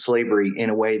institution of slavery in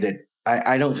a way that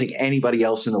I don't think anybody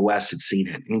else in the West had seen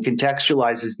it, and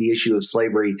contextualizes the issue of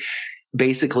slavery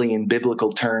basically in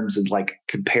biblical terms and like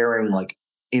comparing like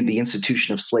in the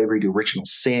institution of slavery to original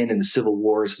sin and the civil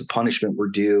wars, the punishment we're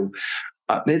due.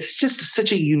 It's just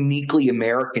such a uniquely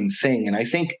American thing. And I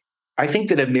think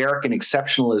that American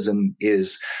exceptionalism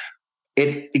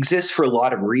it exists for a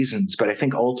lot of reasons, but I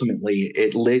think ultimately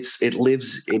it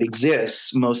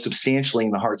exists most substantially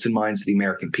in the hearts and minds of the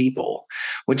American people,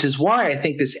 which is why I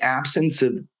think this absence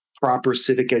of proper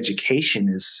civic education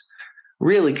is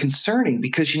really concerning,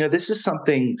 because, this is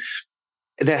something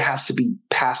that has to be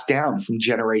passed down from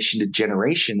generation to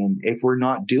generation. And if we're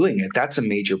not doing it, that's a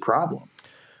major problem.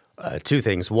 Two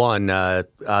things. One,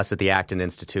 us at the Acton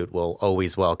Institute will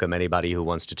always welcome anybody who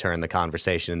wants to turn the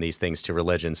conversation in these things to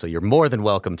religion. So you're more than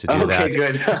welcome to do that. Okay,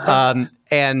 good.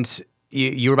 And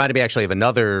you reminded me actually of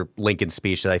another Lincoln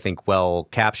speech that I think well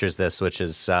captures this, which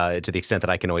is to the extent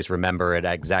that I can always remember it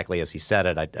exactly as he said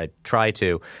it. I try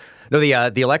to. No,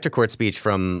 the electric court speech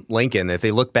from Lincoln, if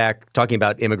they look back, talking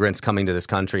about immigrants coming to this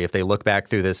country, if they look back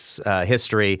through this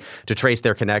history to trace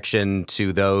their connection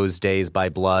to those days by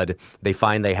blood, they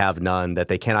find they have none, that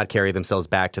they cannot carry themselves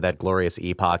back to that glorious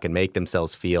epoch and make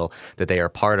themselves feel that they are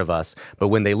part of us. But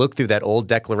when they look through that old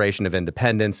Declaration of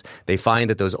Independence, they find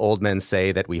that those old men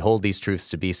say that we hold these truths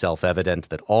to be self-evident,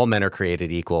 that all men are created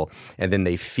equal. And then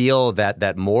they feel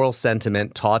that moral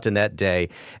sentiment taught in that day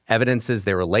evidences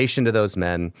their relation to those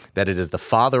men, that it is the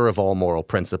father of all moral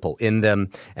principle in them,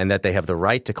 and that they have the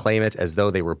right to claim it as though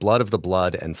they were blood of the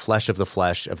blood and flesh of the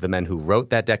flesh of the men who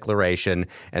wrote that declaration,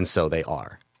 and so they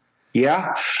are.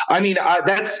 Yeah. I mean,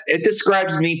 it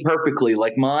describes me perfectly.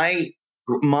 Like my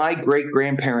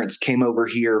great-grandparents came over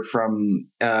here from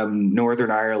Northern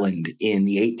Ireland in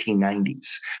the 1890s.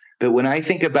 But when I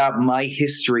think about my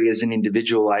history as an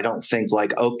individual, I don't think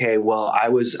like, okay, well, I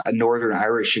was a Northern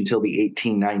Irish until the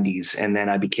 1890s, and then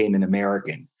I became an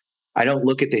American. I don't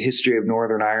look at the history of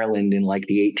Northern Ireland in like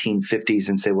the 1850s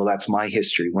and say, well, that's my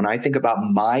history. When I think about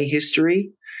my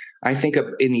history, I think of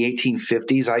in the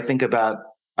 1850s, I think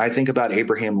about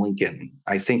Abraham Lincoln.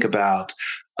 I think about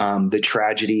the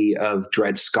tragedy of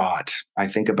Dred Scott. I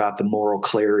think about the moral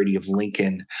clarity of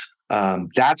Lincoln.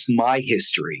 That's my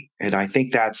history. And I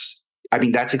think that's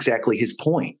exactly his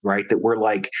point, right? That we're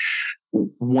like,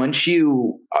 once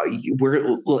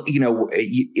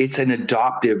it's an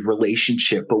adoptive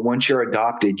relationship, but once you're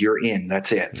adopted, you're in.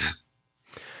 That's it.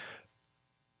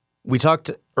 We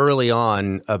talked early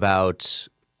on about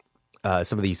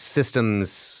some of these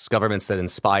systems, governments that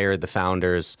inspired the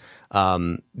founders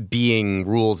being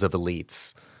rules of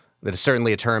elites. That is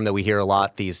certainly a term that we hear a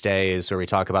lot these days, where we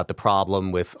talk about the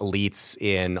problem with elites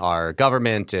in our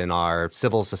government, in our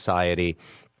civil society.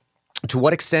 To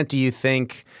what extent do you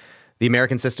think the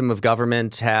American system of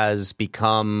government has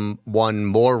become one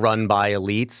more run by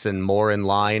elites and more in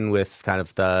line with kind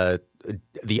of the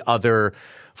other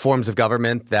forms of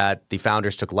government that the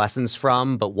founders took lessons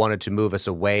from, but wanted to move us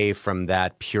away from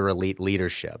that pure elite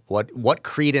leadership? What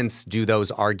credence do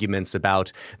those arguments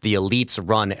about the elites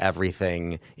run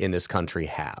everything in this country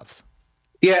have?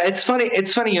 Yeah, it's funny.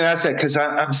 It's funny you ask that, because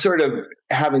I'm sort of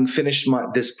having finished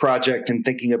this project and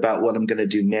thinking about what I'm going to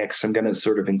do next. I'm going to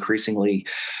sort of increasingly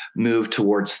move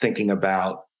towards thinking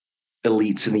about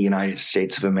elites in the United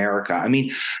States of America. I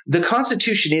mean, the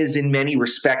Constitution is in many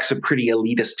respects a pretty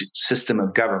elitist system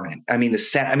of government. I mean,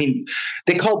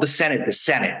 they called the Senate the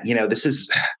Senate.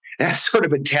 That's sort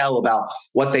of a tell about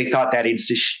what they thought that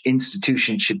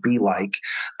institution should be like.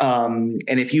 And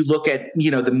if you look at,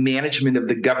 the management of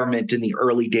the government in the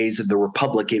early days of the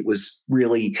Republic, it was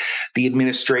really, the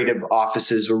administrative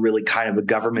offices were really kind of a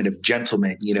government of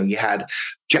gentlemen. You had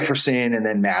Jefferson and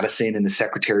then Madison and the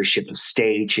Secretaryship of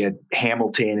State. You had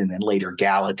Hamilton and then later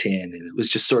Gallatin. And it was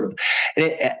just sort of,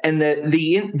 and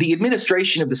the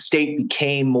administration of the state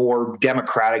became more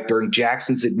democratic during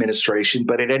Jackson's administration,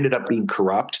 but it ended up being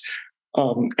corrupt.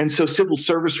 And so civil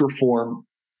service reform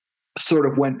sort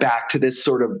of went back to this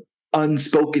sort of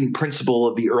unspoken principle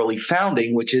of the early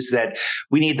founding, which is that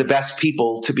we need the best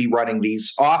people to be running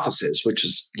these offices, which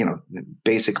is,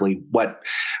 basically what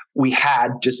we had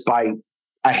just by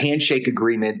a handshake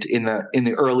agreement in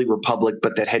the early republic,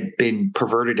 but that had been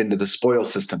perverted into the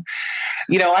spoils system.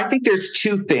 I think there's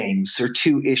two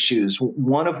issues,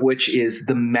 one of which is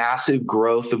the massive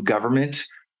growth of government.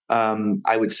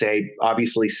 I would say,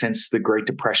 obviously, since the Great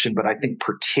Depression, but I think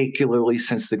particularly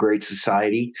since the Great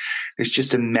Society, there's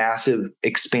just a massive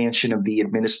expansion of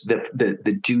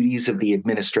the duties of the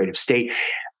administrative state.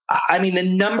 I mean, the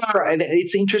number, and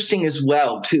it's interesting as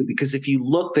well, too, because if you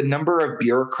look, the number of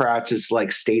bureaucrats has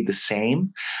like stayed the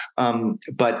same,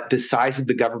 but the size of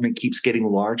the government keeps getting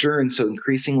larger. And so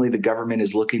increasingly the government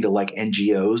is looking to like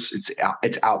NGOs.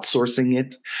 It's outsourcing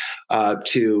it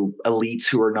to elites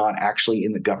who are not actually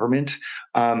in the government.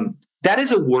 That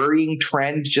is a worrying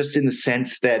trend, just in the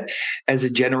sense that, as a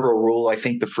general rule, I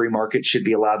think the free market should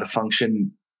be allowed to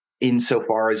function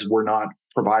insofar as we're not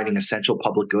providing essential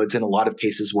public goods. In a lot of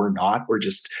cases, we're not. We're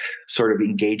just sort of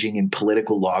engaging in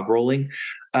political log rolling.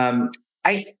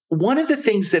 One of the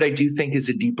things that I do think is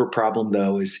a deeper problem,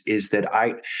 though, is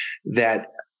that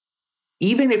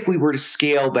even if we were to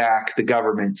scale back the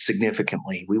government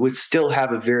significantly, we would still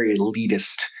have a very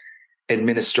elitist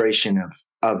administration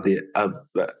of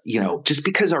just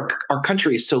because our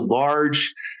country is so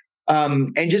large.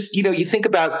 And just, you think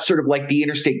about sort of like the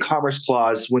Interstate Commerce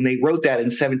Clause. When they wrote that in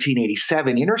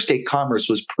 1787, interstate commerce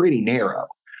was pretty narrow,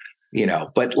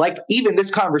 but like even this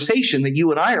conversation that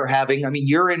you and I are having, I mean,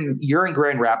 you're in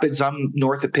Grand Rapids, I'm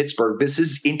north of Pittsburgh. This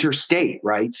is interstate,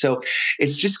 right? So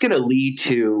it's just going to lead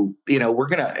to,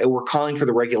 we're calling for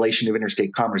the regulation of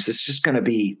interstate commerce. It's just going to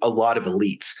be a lot of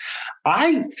elites.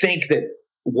 I think that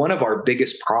one of our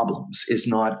biggest problems is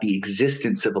not the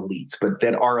existence of elites, but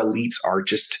that our elites are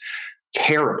just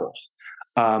terrible.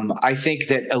 I think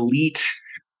that elite,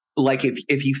 like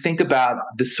if you think about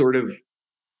the sort of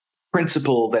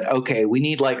principle that, okay, we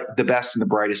need like the best and the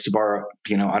brightest, to borrow,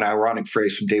 an ironic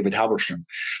phrase from David Halberstam.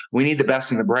 We need the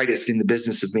best and the brightest in the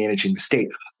business of managing the state.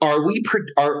 Are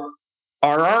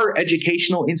our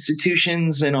educational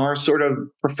institutions and our sort of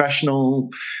professional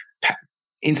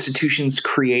institutions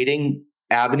creating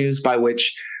avenues by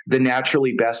which the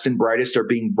naturally best and brightest are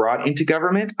being brought into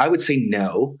government? I would say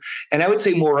no. And I would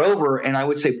say moreover, and I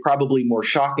would say probably more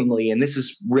shockingly, and this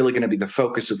is really going to be the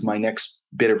focus of my next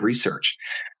bit of research,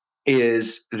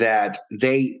 is that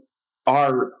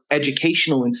our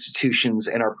educational institutions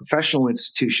and our professional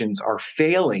institutions are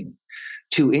failing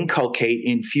to inculcate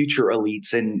in future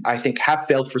elites, and I think have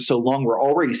failed for so long, we're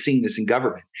already seeing this in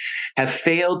government, have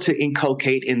failed to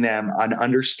inculcate in them an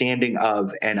understanding of,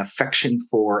 an affection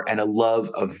for, and a love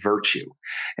of virtue.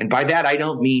 And by that, I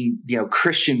don't mean,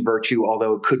 Christian virtue,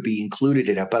 although it could be included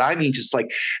in it, but I mean just like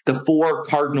the four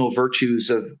cardinal virtues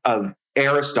of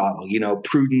Aristotle,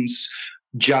 prudence,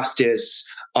 justice,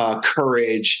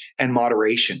 courage, and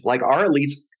moderation. Like our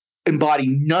elites embody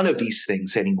none of these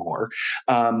things anymore.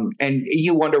 And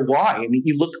you wonder why. I mean,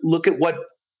 you look at what,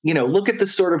 look at the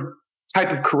sort of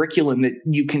type of curriculum that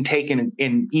you can take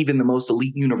in even the most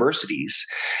elite universities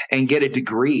and get a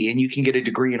degree, and you can get a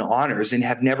degree in honors and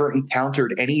have never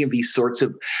encountered any of these sorts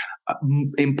of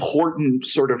important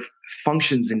sort of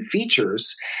functions and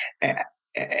features.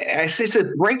 It's a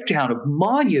breakdown of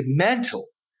monumental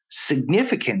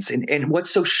significance. And what's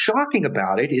so shocking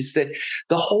about it is that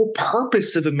the whole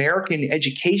purpose of American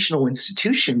educational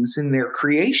institutions in their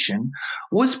creation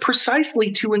was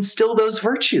precisely to instill those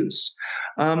virtues.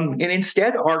 And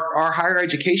instead, our higher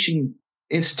education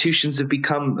institutions have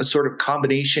become a sort of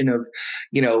combination of,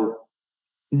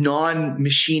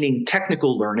 non-machining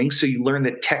technical learning. So you learn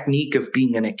the technique of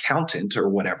being an accountant or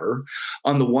whatever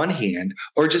on the one hand,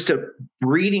 or just a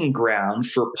breeding ground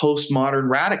for postmodern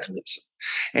radicalism.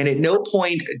 And at no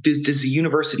point does a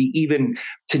university even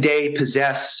today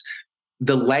possess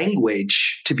the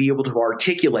language to be able to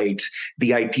articulate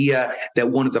the idea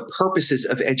that one of the purposes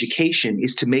of education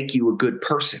is to make you a good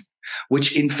person,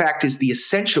 which in fact is the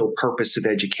essential purpose of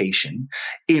education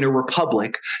in a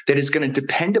republic that is going to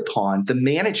depend upon the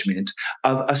management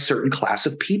of a certain class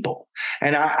of people.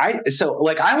 And I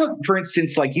look, for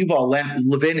instance, like Yuval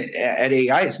Levin at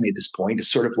AI has made this point,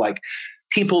 is sort of like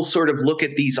people sort of look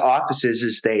at these offices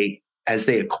as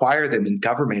they acquire them in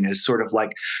government as sort of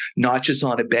like notches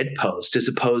on a bedpost, as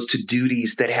opposed to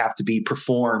duties that have to be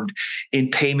performed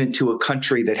in payment to a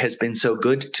country that has been so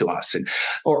good to us. And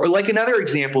or like another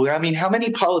example, I mean, how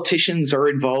many politicians are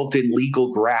involved in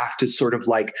legal graft as sort of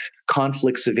like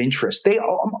conflicts of interest?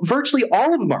 Virtually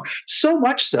all of them are. So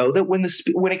much so that when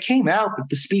it came out that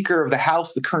the Speaker of the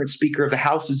House, the current Speaker of the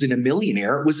House, isn't a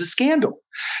millionaire, it was a scandal.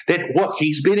 That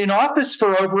he's been in office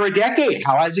for over a decade.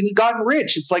 How hasn't he gotten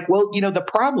rich? It's like, well, the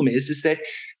problem is that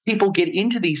people get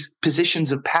into these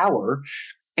positions of power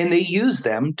and they use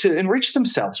them to enrich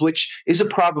themselves, which is a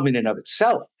problem in and of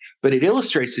itself. But it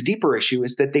illustrates the deeper issue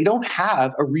is that they don't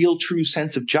have a real true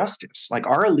sense of justice. Like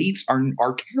our elites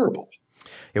are terrible.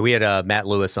 Yeah, we had Matt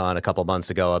Lewis on a couple months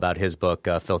ago about his book,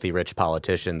 Filthy Rich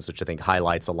Politicians, which I think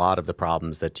highlights a lot of the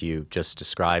problems that you just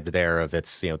described there of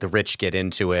the rich get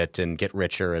into it and get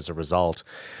richer as a result.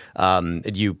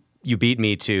 You you beat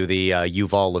me to the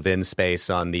Yuval Levin space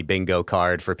on the bingo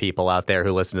card for people out there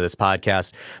who listen to this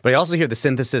podcast. But I also hear the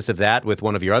synthesis of that with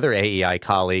one of your other AEI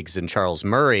colleagues in Charles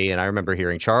Murray. And I remember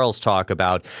hearing Charles talk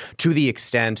about, to the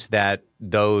extent that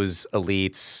those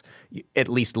elites at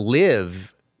least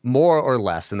live more or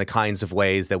less in the kinds of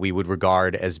ways that we would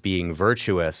regard as being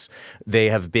virtuous, they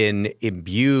have been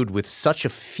imbued with such a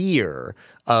fear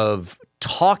of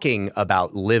talking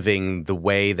about living the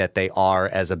way that they are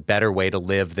as a better way to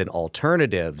live than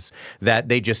alternatives, that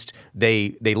they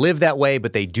live that way,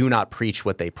 but they do not preach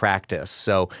what they practice.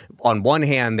 So on one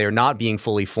hand, they're not being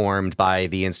fully formed by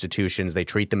the institutions. They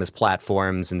treat them as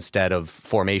platforms instead of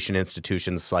formation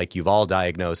institutions like Yuval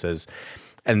diagnoses.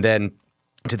 And then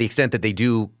to the extent that they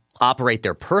do operate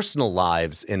their personal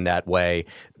lives in that way,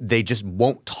 they just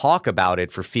won't talk about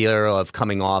it for fear of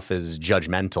coming off as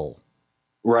judgmental.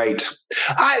 Right.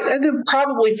 I think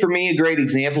probably for me, a great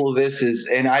example of this is,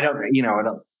 and I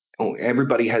don't,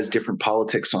 everybody has different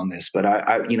politics on this, but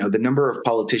the number of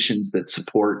politicians that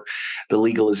support the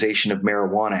legalization of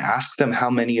marijuana, ask them how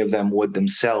many of them would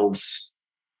themselves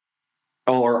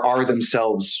or are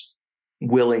themselves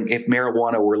willing, if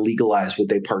marijuana were legalized, would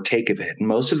they partake of it? And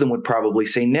most of them would probably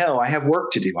say, no, I have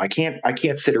work to do. I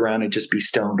can't sit around and just be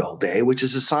stoned all day, which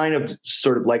is a sign of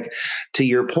sort of like, to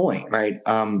your point, right?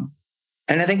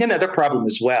 And I think another problem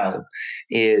as well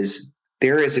is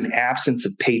there is an absence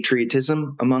of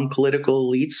patriotism among political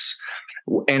elites.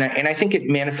 And I think it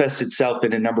manifests itself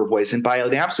in a number of ways. And by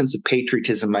an absence of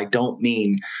patriotism, I don't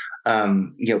mean,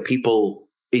 people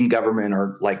in government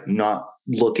are like not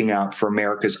looking out for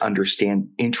America's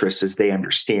interests as they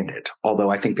understand it. Although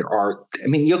I think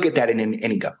you'll get that in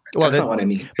any government. That's not what I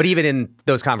mean. But even in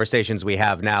those conversations we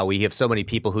have now, we have so many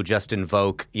people who just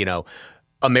invoke,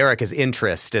 America's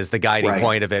interest as the guiding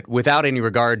point of it without any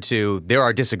regard to there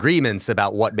are disagreements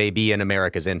about what may be in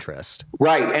America's interest.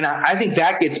 Right. And I think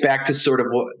that gets back to sort of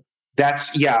what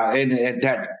that's, yeah. And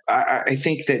that I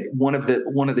think that one of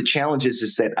the challenges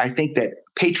is that I think that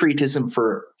patriotism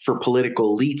for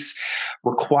political elites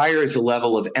requires a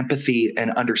level of empathy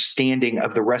and understanding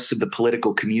of the rest of the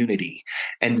political community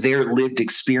and their lived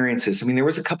experiences. I mean, there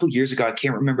was a couple of years ago, I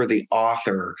can't remember the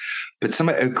author, but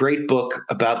a great book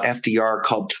about FDR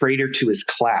called Traitor to His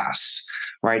Class.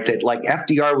 Right. That like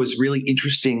FDR was really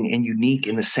interesting and unique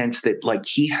in the sense that like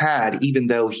he had, even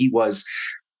though he was,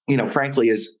 frankly,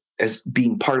 as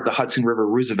being part of the Hudson River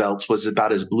Roosevelts, was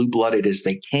about as blue-blooded as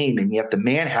they came. And yet the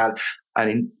man had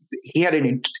a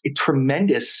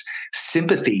tremendous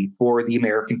sympathy for the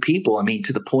American people. I mean,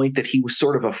 to the point that he was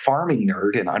sort of a farming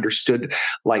nerd and understood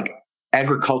like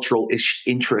agricultural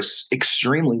interests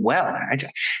extremely well.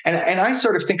 And I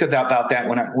sort of think about that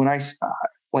when I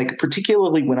like,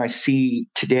 particularly when I see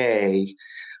today,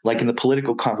 like in the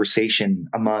political conversation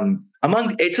among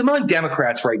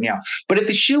Democrats right now. But if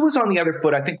the shoe was on the other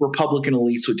foot, I think Republican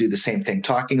elites would do the same thing,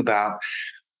 talking about,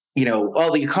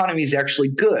 the economy is actually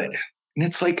good. And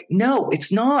it's like, no,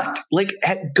 it's not. Like,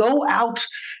 go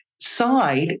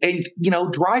outside and,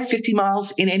 drive 50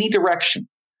 miles in any direction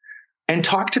and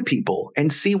talk to people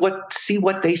and see what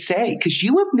they say. Because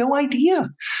you have no idea.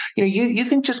 You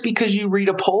think just because you read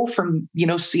a poll from,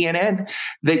 CNN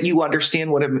that you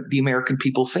understand what the American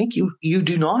people think. You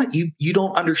do not. You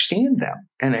don't understand them.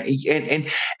 And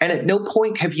at no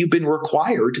point have you been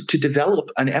required to develop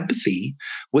an empathy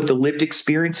with the lived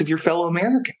experience of your fellow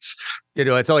Americans.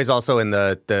 It's always also in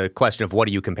the question of what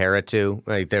do you compare it to?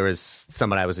 Like there was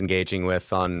someone I was engaging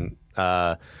with on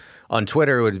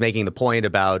Twitter who was making the point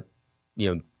about,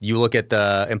 you look at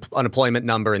the unemployment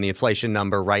number and the inflation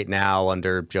number right now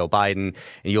under Joe Biden,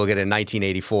 and you look at it in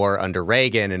 1984 under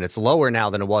Reagan, and it's lower now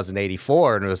than it was in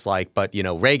 84. And it was like, but,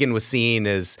 Reagan was seen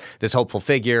as this hopeful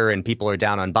figure and people are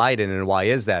down on Biden. And why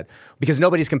is that? Because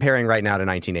nobody's comparing right now to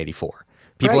 1984.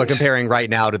 People are comparing right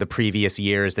now to the previous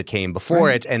years that came before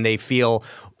it, and they feel,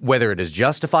 whether it is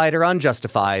justified or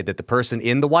unjustified, that the person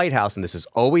in the White House, and this is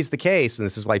always the case, and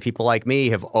this is why people like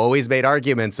me have always made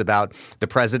arguments about the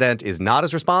president is not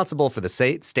as responsible for the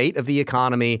state of the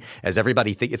economy as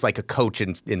everybody thinks. It's like a coach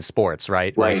in sports,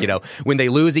 right? Like, when they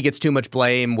lose, he gets too much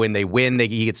blame. When they win,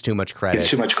 he gets too much credit.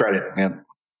 Gets too much credit, yeah.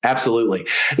 Absolutely.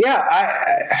 Yeah,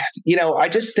 I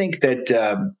just think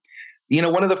that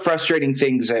one of the frustrating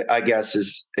things, I guess,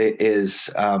 is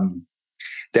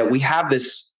that we have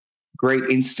this great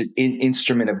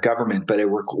instrument of government, but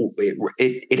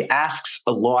it asks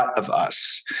a lot of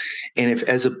us. And if,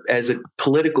 as a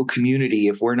political community,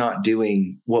 if we're not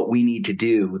doing what we need to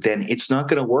do, then it's not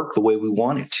going to work the way we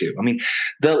want it to. I mean,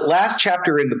 the last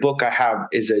chapter in the book I have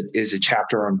is a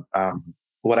chapter on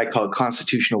what I call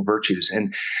constitutional virtues,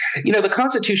 and the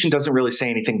Constitution doesn't really say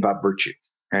anything about virtue.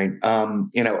 right?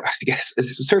 I guess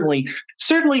it's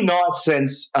certainly not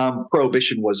since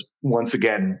prohibition was once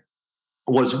again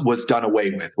was done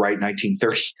away with, right?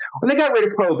 1930. When they got rid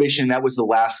of prohibition, that was the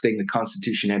last thing the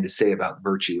Constitution had to say about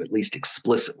virtue, at least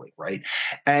explicitly, right?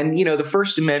 And, the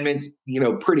First Amendment,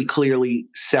 pretty clearly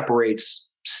separates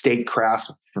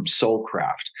statecraft from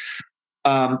soulcraft.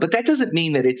 But that doesn't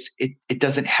mean that it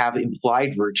doesn't have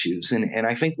implied virtues. And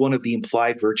I think one of the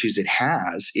implied virtues it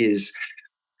has is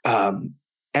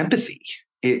empathy.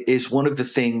 It is one of the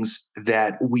things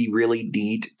that we really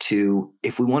need to,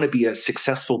 if we want to be a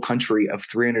successful country of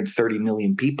 330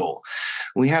 million people,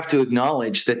 we have to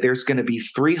acknowledge that there's going to be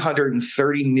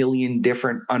 330 million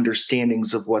different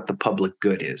understandings of what the public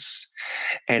good is.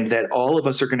 And that all of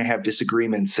us are going to have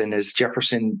disagreements. And as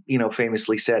Jefferson,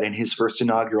 famously said in his first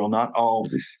inaugural, not all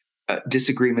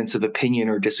disagreements of opinion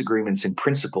or disagreements in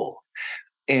principle.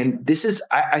 And this is,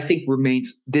 I think,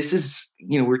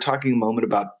 we're talking a moment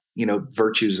about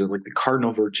virtues, like the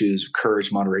cardinal virtues,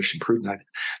 courage, moderation, prudence.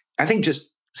 I think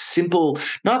just simple,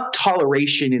 not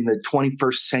toleration in the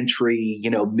 21st century,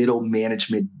 middle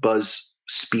management buzz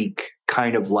speak,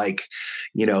 kind of like,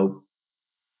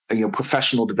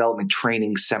 professional development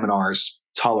training seminars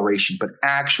toleration, but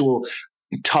actual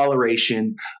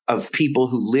toleration of people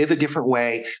who live a different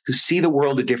way, who see the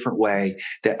world a different way,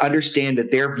 that understand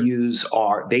that their views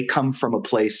they come from a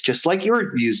place just like your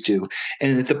views do,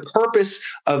 and that the purpose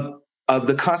of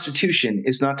the Constitution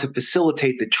is not to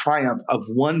facilitate the triumph of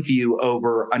one view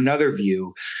over another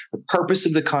view. The purpose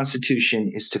of the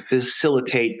Constitution is to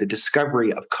facilitate the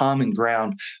discovery of common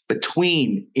ground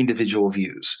between individual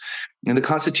views. And the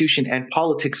Constitution and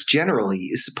politics generally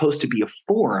is supposed to be a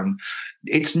forum.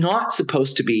 It's not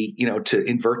supposed to be, to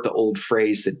invert the old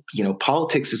phrase that,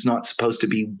 politics is not supposed to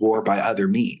be war by other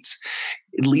means,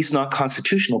 at least not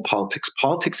constitutional politics.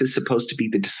 Politics is supposed to be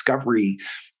the discovery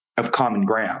of common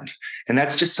ground. And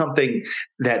that's just something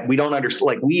that we don't understand.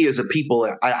 Like, we as a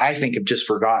people, I think, have just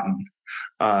forgotten.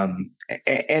 And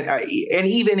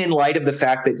even in light of the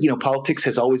fact that, politics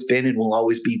has always been and will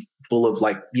always be full of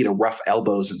rough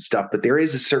elbows and stuff, but there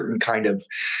is a certain kind of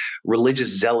religious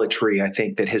zealotry, I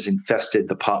think, that has infested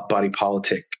the body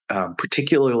politic,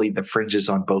 particularly the fringes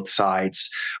on both sides,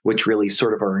 which really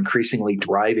sort of are increasingly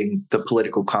driving the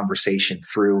political conversation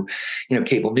through,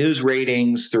 cable news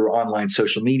ratings, through online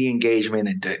social media engagement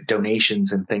and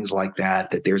donations and things like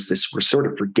that, that there's this, we're sort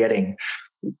of forgetting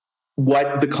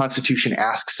what the Constitution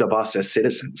asks of us as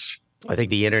citizens. I think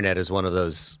the internet is one of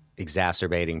those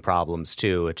exacerbating problems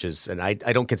too, which is, and I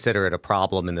don't consider it a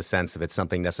problem in the sense of it's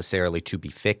something necessarily to be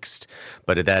fixed,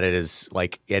 but that it is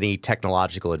like any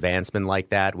technological advancement like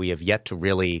that. We have yet to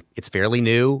really, it's fairly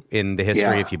new in the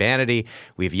history of humanity.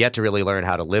 We've yet to really learn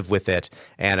how to live with it.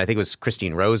 And I think it was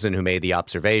Christine Rosen who made the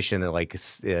observation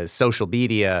that social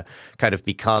media kind of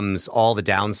becomes all the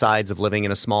downsides of living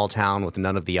in a small town with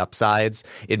none of the upsides.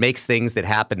 It makes things that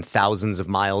happen thousands of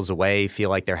miles away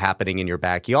feel like they're happening in your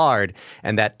backyard.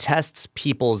 And that tests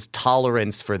people's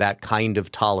tolerance for that kind of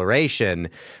toleration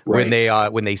when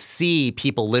they see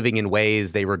people living in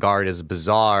ways they regard as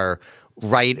bizarre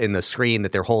right in the screen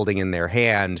that they're holding in their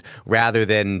hand, rather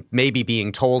than maybe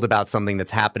being told about something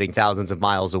that's happening thousands of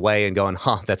miles away and going,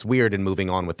 that's weird, and moving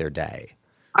on with their day.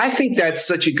 I think that's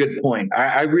such a good point.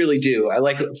 I really do. I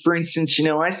like, for instance,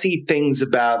 I see things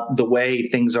about the way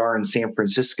things are in San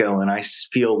Francisco, and I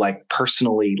feel like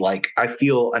personally, I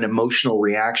feel an emotional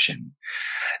reaction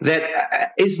that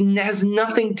has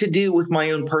nothing to do with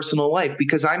my own personal life,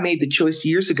 because I made the choice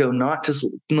years ago not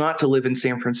to live in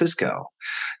San Francisco.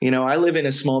 I live in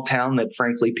a small town that,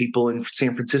 frankly, people in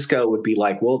San Francisco would be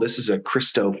like, well, this is a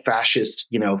Christo-fascist,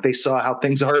 if they saw how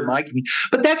things are in my community.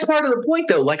 But that's part of the point,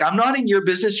 though. Like, I'm not in your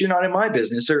business, you're not in my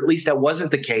business, or at least that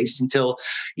wasn't the case until,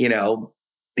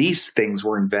 these things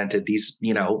were invented, these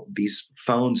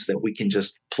phones that we can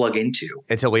just plug into.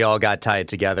 Until we all got tied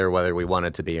together, whether we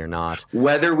wanted to be or not.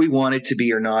 Whether we wanted to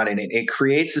be or not. And it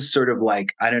creates this sort of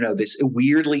this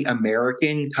weirdly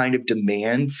American kind of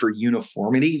demand for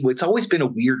uniformity. It's always been a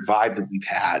weird vibe that we've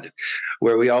had,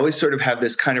 where we always sort of have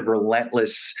this kind of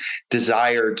relentless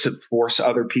desire to force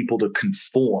other people to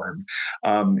conform.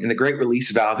 And the great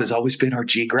release valve has always been our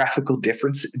geographical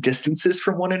distances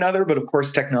from one another. But of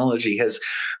course, technology has,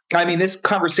 this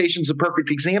conversation is a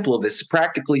perfect example of this.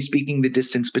 Practically speaking, the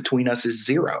distance between us is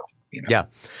zero. Yeah.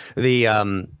 We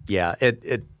have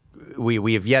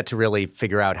yet to really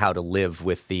figure out how to live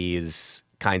with these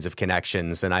kinds of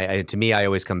connections. And to me, I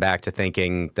always come back to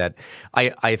thinking that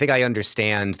I think I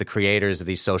understand the creators of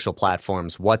these social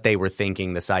platforms, what they were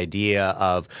thinking, this idea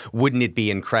of, wouldn't it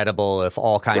be incredible if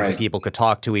all kinds of people could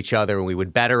talk to each other and we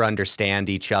would better understand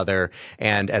each other?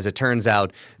 And as it turns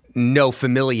out, no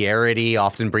familiarity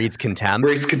often breeds contempt.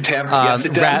 Breeds contempt, yes,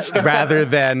 it does. Rather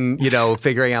than,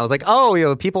 figuring out, I was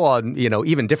like, people on,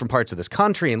 even different parts of this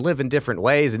country and live in different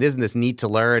ways. And isn't this neat to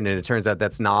learn? And it turns out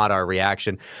that's not our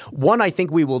reaction. One, I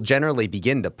think we will generally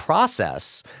begin to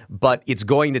process, but it's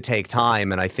going to take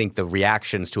time. And I think the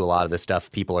reactions to a lot of this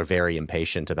stuff, people are very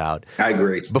impatient about. I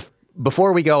agree.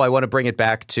 Before we go, I want to bring it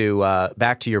back to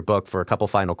your book for a couple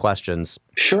final questions.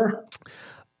 Sure.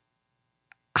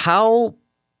 How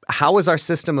is our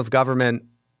system of government,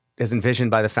 as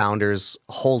envisioned by the founders,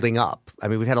 holding up? I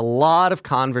mean, we've had a lot of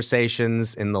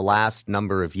conversations in the last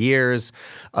number of years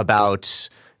about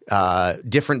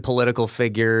different political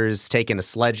figures taking a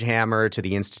sledgehammer to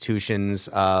the institutions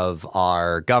of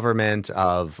our government,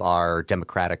 of our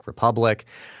democratic republic,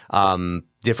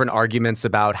 different arguments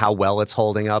about how well it's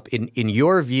holding up. In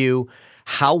your view,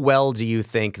 how well do you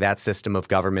think that system of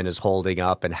government is holding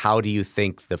up, and how do you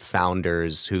think the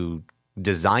founders who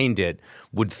designed it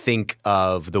would think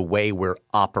of the way we're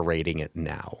operating it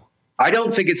now? I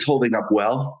don't think it's holding up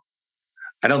well.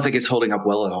 I don't think it's holding up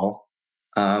well at all.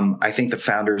 I think the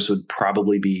founders would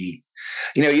probably be,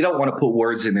 you don't want to put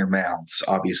words in their mouths,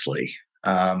 obviously,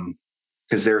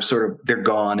 because they're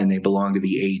gone and they belong to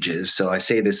the ages. So I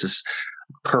say this is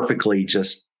perfectly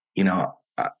just,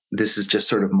 this is just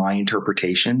sort of my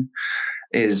interpretation.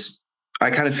 Is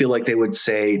I kind of feel like they would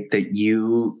say that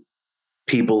you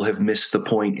people have missed the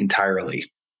point entirely.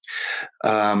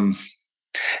 And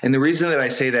the reason that I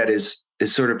say that is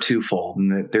sort of twofold,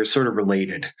 and that they're sort of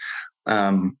related.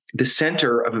 The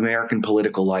center of American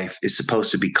political life is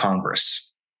supposed to be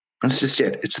Congress. That's just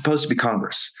it. It's supposed to be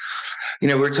Congress.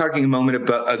 We were talking a moment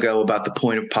ago about the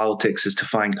point of politics is to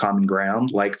find common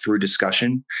ground, like through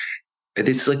discussion.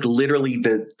 It's like literally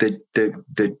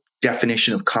the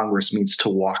definition of Congress means to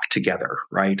walk together,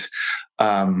 right?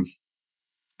 And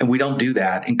we don't do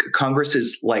that. And Congress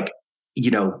is like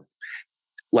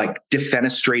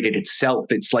defenestrated itself.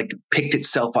 It's like picked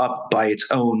itself up by its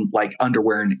own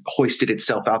underwear and hoisted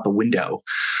itself out the window.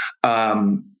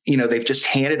 They've just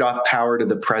handed off power to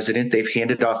the president. They've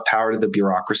handed off power to the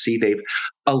bureaucracy. They've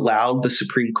allowed the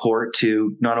Supreme Court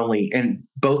to not only, and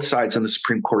both sides on the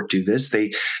Supreme Court do this, they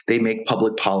make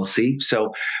public policy.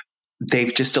 So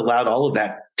they've just allowed all of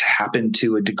that to happen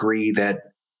to a degree that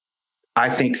I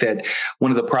think that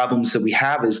one of the problems that we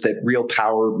have is that real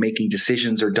power making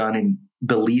decisions are done in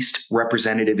the least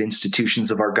representative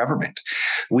institutions of our government.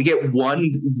 We get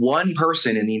one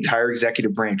person in the entire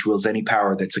executive branch wields any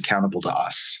power that's accountable to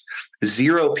us.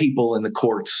 0 people in the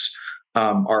courts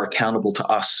are accountable to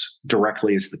us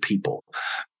directly as the people.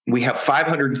 We have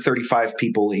 535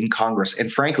 people in Congress. And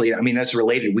frankly, that's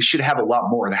related. We should have a lot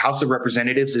more. The House of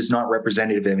Representatives is not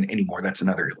representative anymore. That's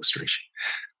another illustration.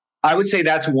 I would say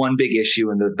that's one big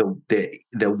issue in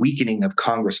the weakening of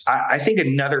Congress. I think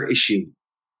another issue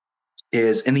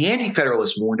is, and the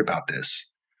Anti-Federalists warned about this,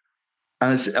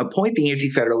 as a point the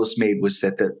Anti-Federalists made was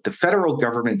that the federal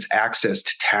government's access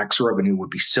to tax revenue would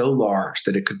be so large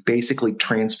that it could basically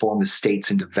transform the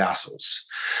states into vassals.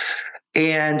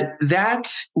 And that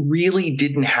really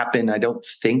didn't happen, I don't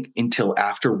think, until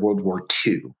after World War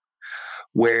II,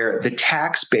 where the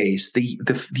tax base, the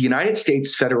United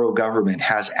States federal government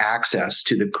has access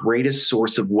to the greatest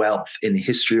source of wealth in the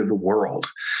history of the world,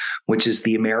 which is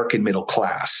the American middle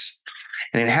class.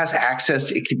 And it has access,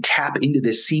 it can tap into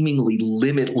this seemingly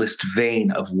limitless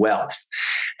vein of wealth.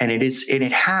 And it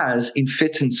has, in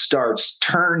fits and starts,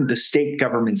 turned the state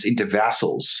governments into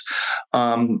vassals.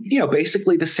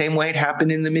 Basically the same way it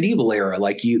happened in the medieval era.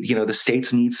 Like the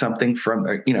states need something from,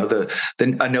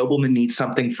 a nobleman needs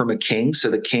something from a king, so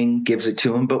the king gives it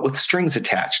to him, but with strings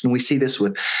attached. And we see this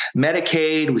with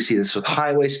Medicaid, we see this with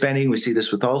highway spending, we see this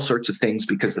with all sorts of things,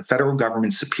 because the federal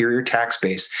government's superior tax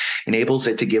base enables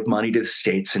it to give money to the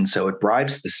states, and so it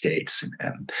bribes the states.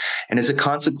 And as a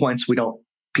consequence,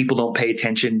 people don't pay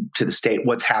attention to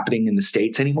what's happening in the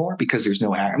states anymore, because there's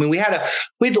no act. We had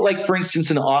for instance,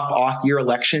 an off year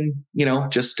election,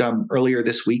 just earlier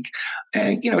this week.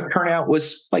 And, turnout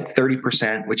was like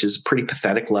 30%, which is a pretty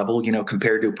pathetic level,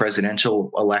 compared to a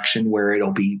presidential election where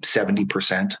it'll be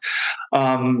 70%.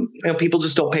 People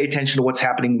just don't pay attention to what's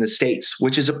happening in the states,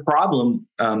 which is a problem,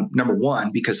 number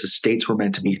one, because the states were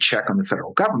meant to be a check on the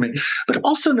federal government. But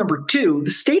also, number two,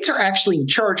 the states are actually in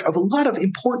charge of a lot of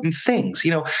important things.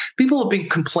 People have been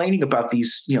complaining about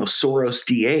these, Soros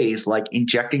DAs, like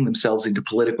injecting themselves into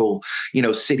political,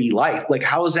 city life. Like,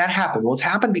 how has that happened? Well, it's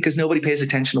happened because nobody pays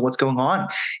attention to what's going on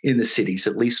in the cities,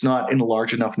 at least not in a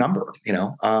large enough number,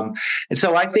 And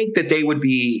so I think that they would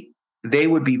be they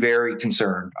would be very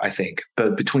concerned, I think,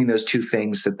 but between those two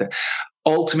things, that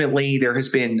ultimately there has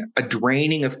been a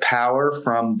draining of power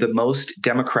from the most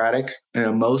democratic,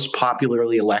 most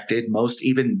popularly elected, most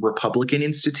even Republican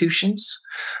institutions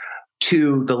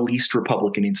to the least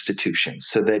Republican institutions.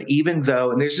 So that even though,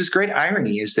 and there's this great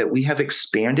irony, is that we have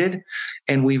expanded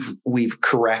and we've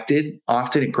corrected,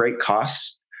 often at great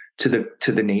costs to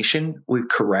the nation. We've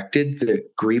corrected the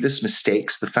grievous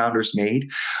mistakes the founders made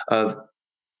of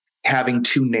having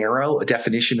too narrow a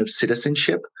definition of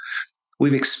citizenship.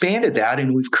 We've expanded that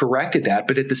and we've corrected that.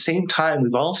 But at the same time,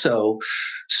 we've also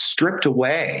stripped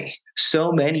away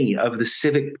so many of the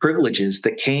civic privileges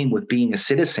that came with being a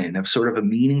citizen, of sort of a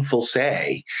meaningful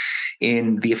say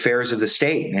in the affairs of the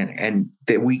state. And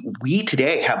that we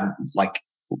today have, like,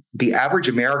 the average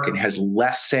American has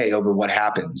less say over what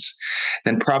happens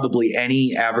than probably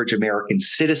any average American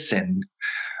citizen,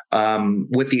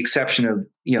 with the exception of,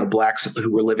 blacks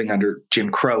who were living under Jim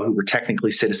Crow, who were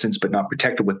technically citizens but not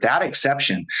protected. With that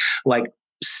exception, like,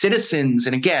 citizens,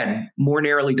 and again, more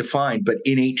narrowly defined, but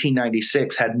in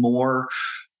 1896 had more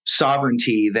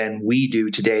sovereignty than we do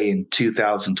today in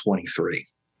 2023.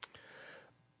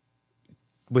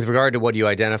 With regard to what you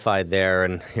identified there,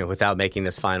 and without making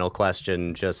this final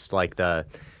question, just like the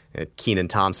Kenan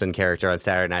Thompson character on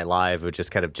Saturday Night Live, who just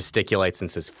kind of gesticulates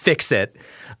and says, "Fix it."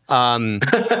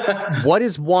 What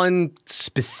is one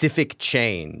specific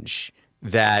change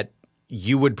that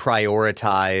you would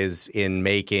prioritize in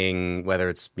making, whether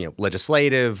it's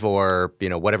legislative or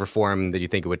whatever form that you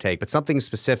think it would take, but something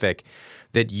specific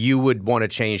that you would want to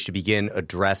change to begin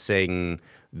addressing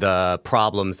the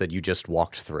problems that you just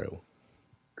walked through?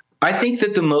 I think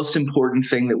that the most important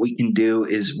thing that we can do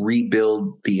is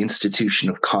rebuild the institution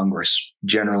of Congress,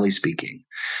 generally speaking.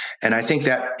 And I think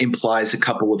that implies a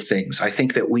couple of things. I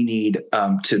think that we need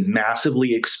to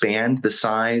massively expand the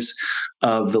size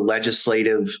of the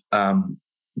legislative,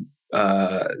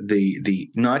 the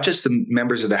not just the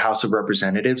members of the House of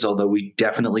Representatives, although we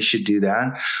definitely should do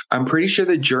that. I'm pretty sure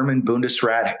the German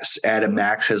Bundesrat at a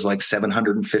max has like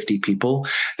 750 people.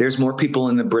 There's more people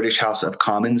in the British House of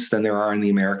Commons than there are in the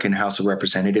American House of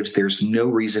Representatives. There's no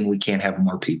reason we can't have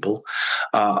more people,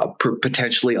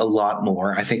 potentially a lot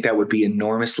more. I think that would be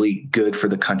enormously good for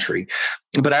the country.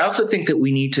 But I also think that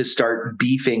we need to start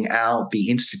beefing out the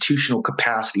institutional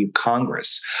capacity of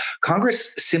Congress.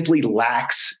 Congress simply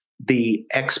lacks the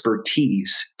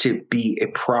expertise to be a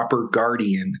proper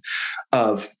guardian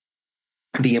of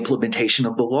the implementation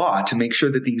of the law, to make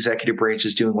sure that the executive branch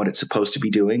is doing what it's supposed to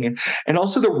be doing. And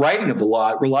also the writing of the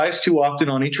law. It relies too often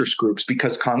on interest groups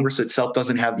because Congress itself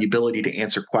doesn't have the ability to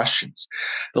answer questions.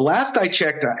 The last I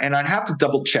checked, and I'd have to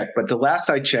double check, but the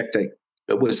last I checked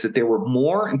was that there were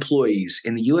more employees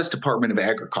in the U.S. Department of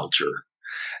Agriculture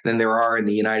than there are in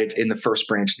the first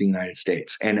branch of the United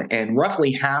States. And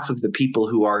roughly half of the people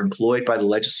who are employed by the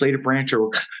legislative branch are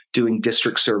doing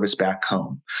district service back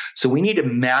home. So we need to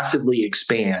massively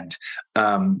expand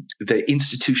the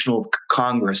institutional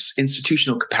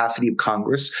capacity of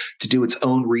Congress to do its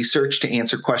own research, to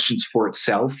answer questions for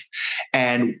itself.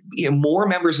 And more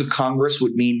members of Congress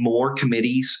would mean more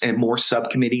committees and more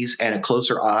subcommittees and a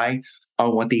closer eye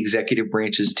on what the executive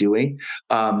branch is doing,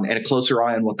 and a closer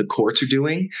eye on what the courts are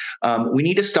doing. We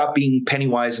need to stop being penny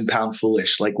wise and pound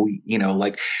foolish. I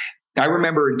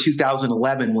remember in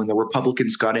 2011 when the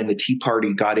Republicans got in, the Tea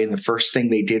Party got in, the first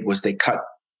thing they did was they cut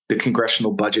the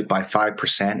congressional budget by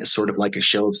 5% as sort of like a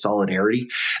show of solidarity.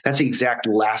 That's the exact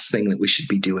last thing that we should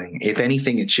be doing. If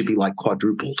anything, it should be like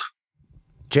quadrupled.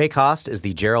 Jay Cost is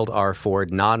the Gerald R.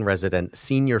 Ford Non-Resident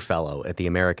Senior Fellow at the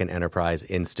American Enterprise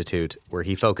Institute, where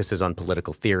he focuses on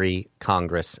political theory,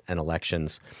 Congress, and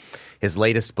elections. His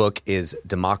latest book is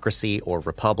Democracy or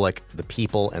Republic, the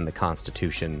People and the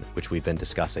Constitution, which we've been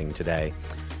discussing today.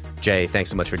 Jay, thanks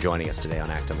so much for joining us today on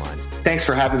Acton Line. Thanks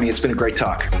for having me. It's been a great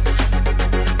talk.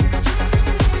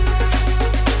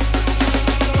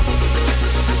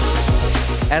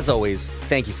 As always,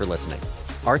 thank you for listening.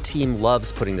 Our team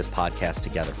loves putting this podcast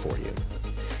together for you.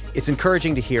 It's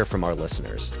encouraging to hear from our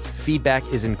listeners. Feedback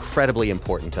is incredibly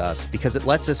important to us because it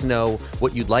lets us know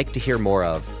what you'd like to hear more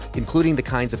of, including the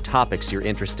kinds of topics you're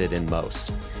interested in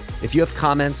most. If you have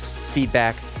comments,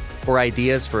 feedback, or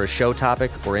ideas for a show topic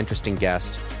or interesting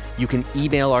guest, you can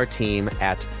email our team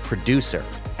at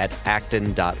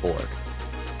producer@acton.org.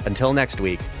 Until next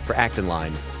week, for Acton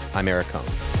Line, I'm Eric Cohn.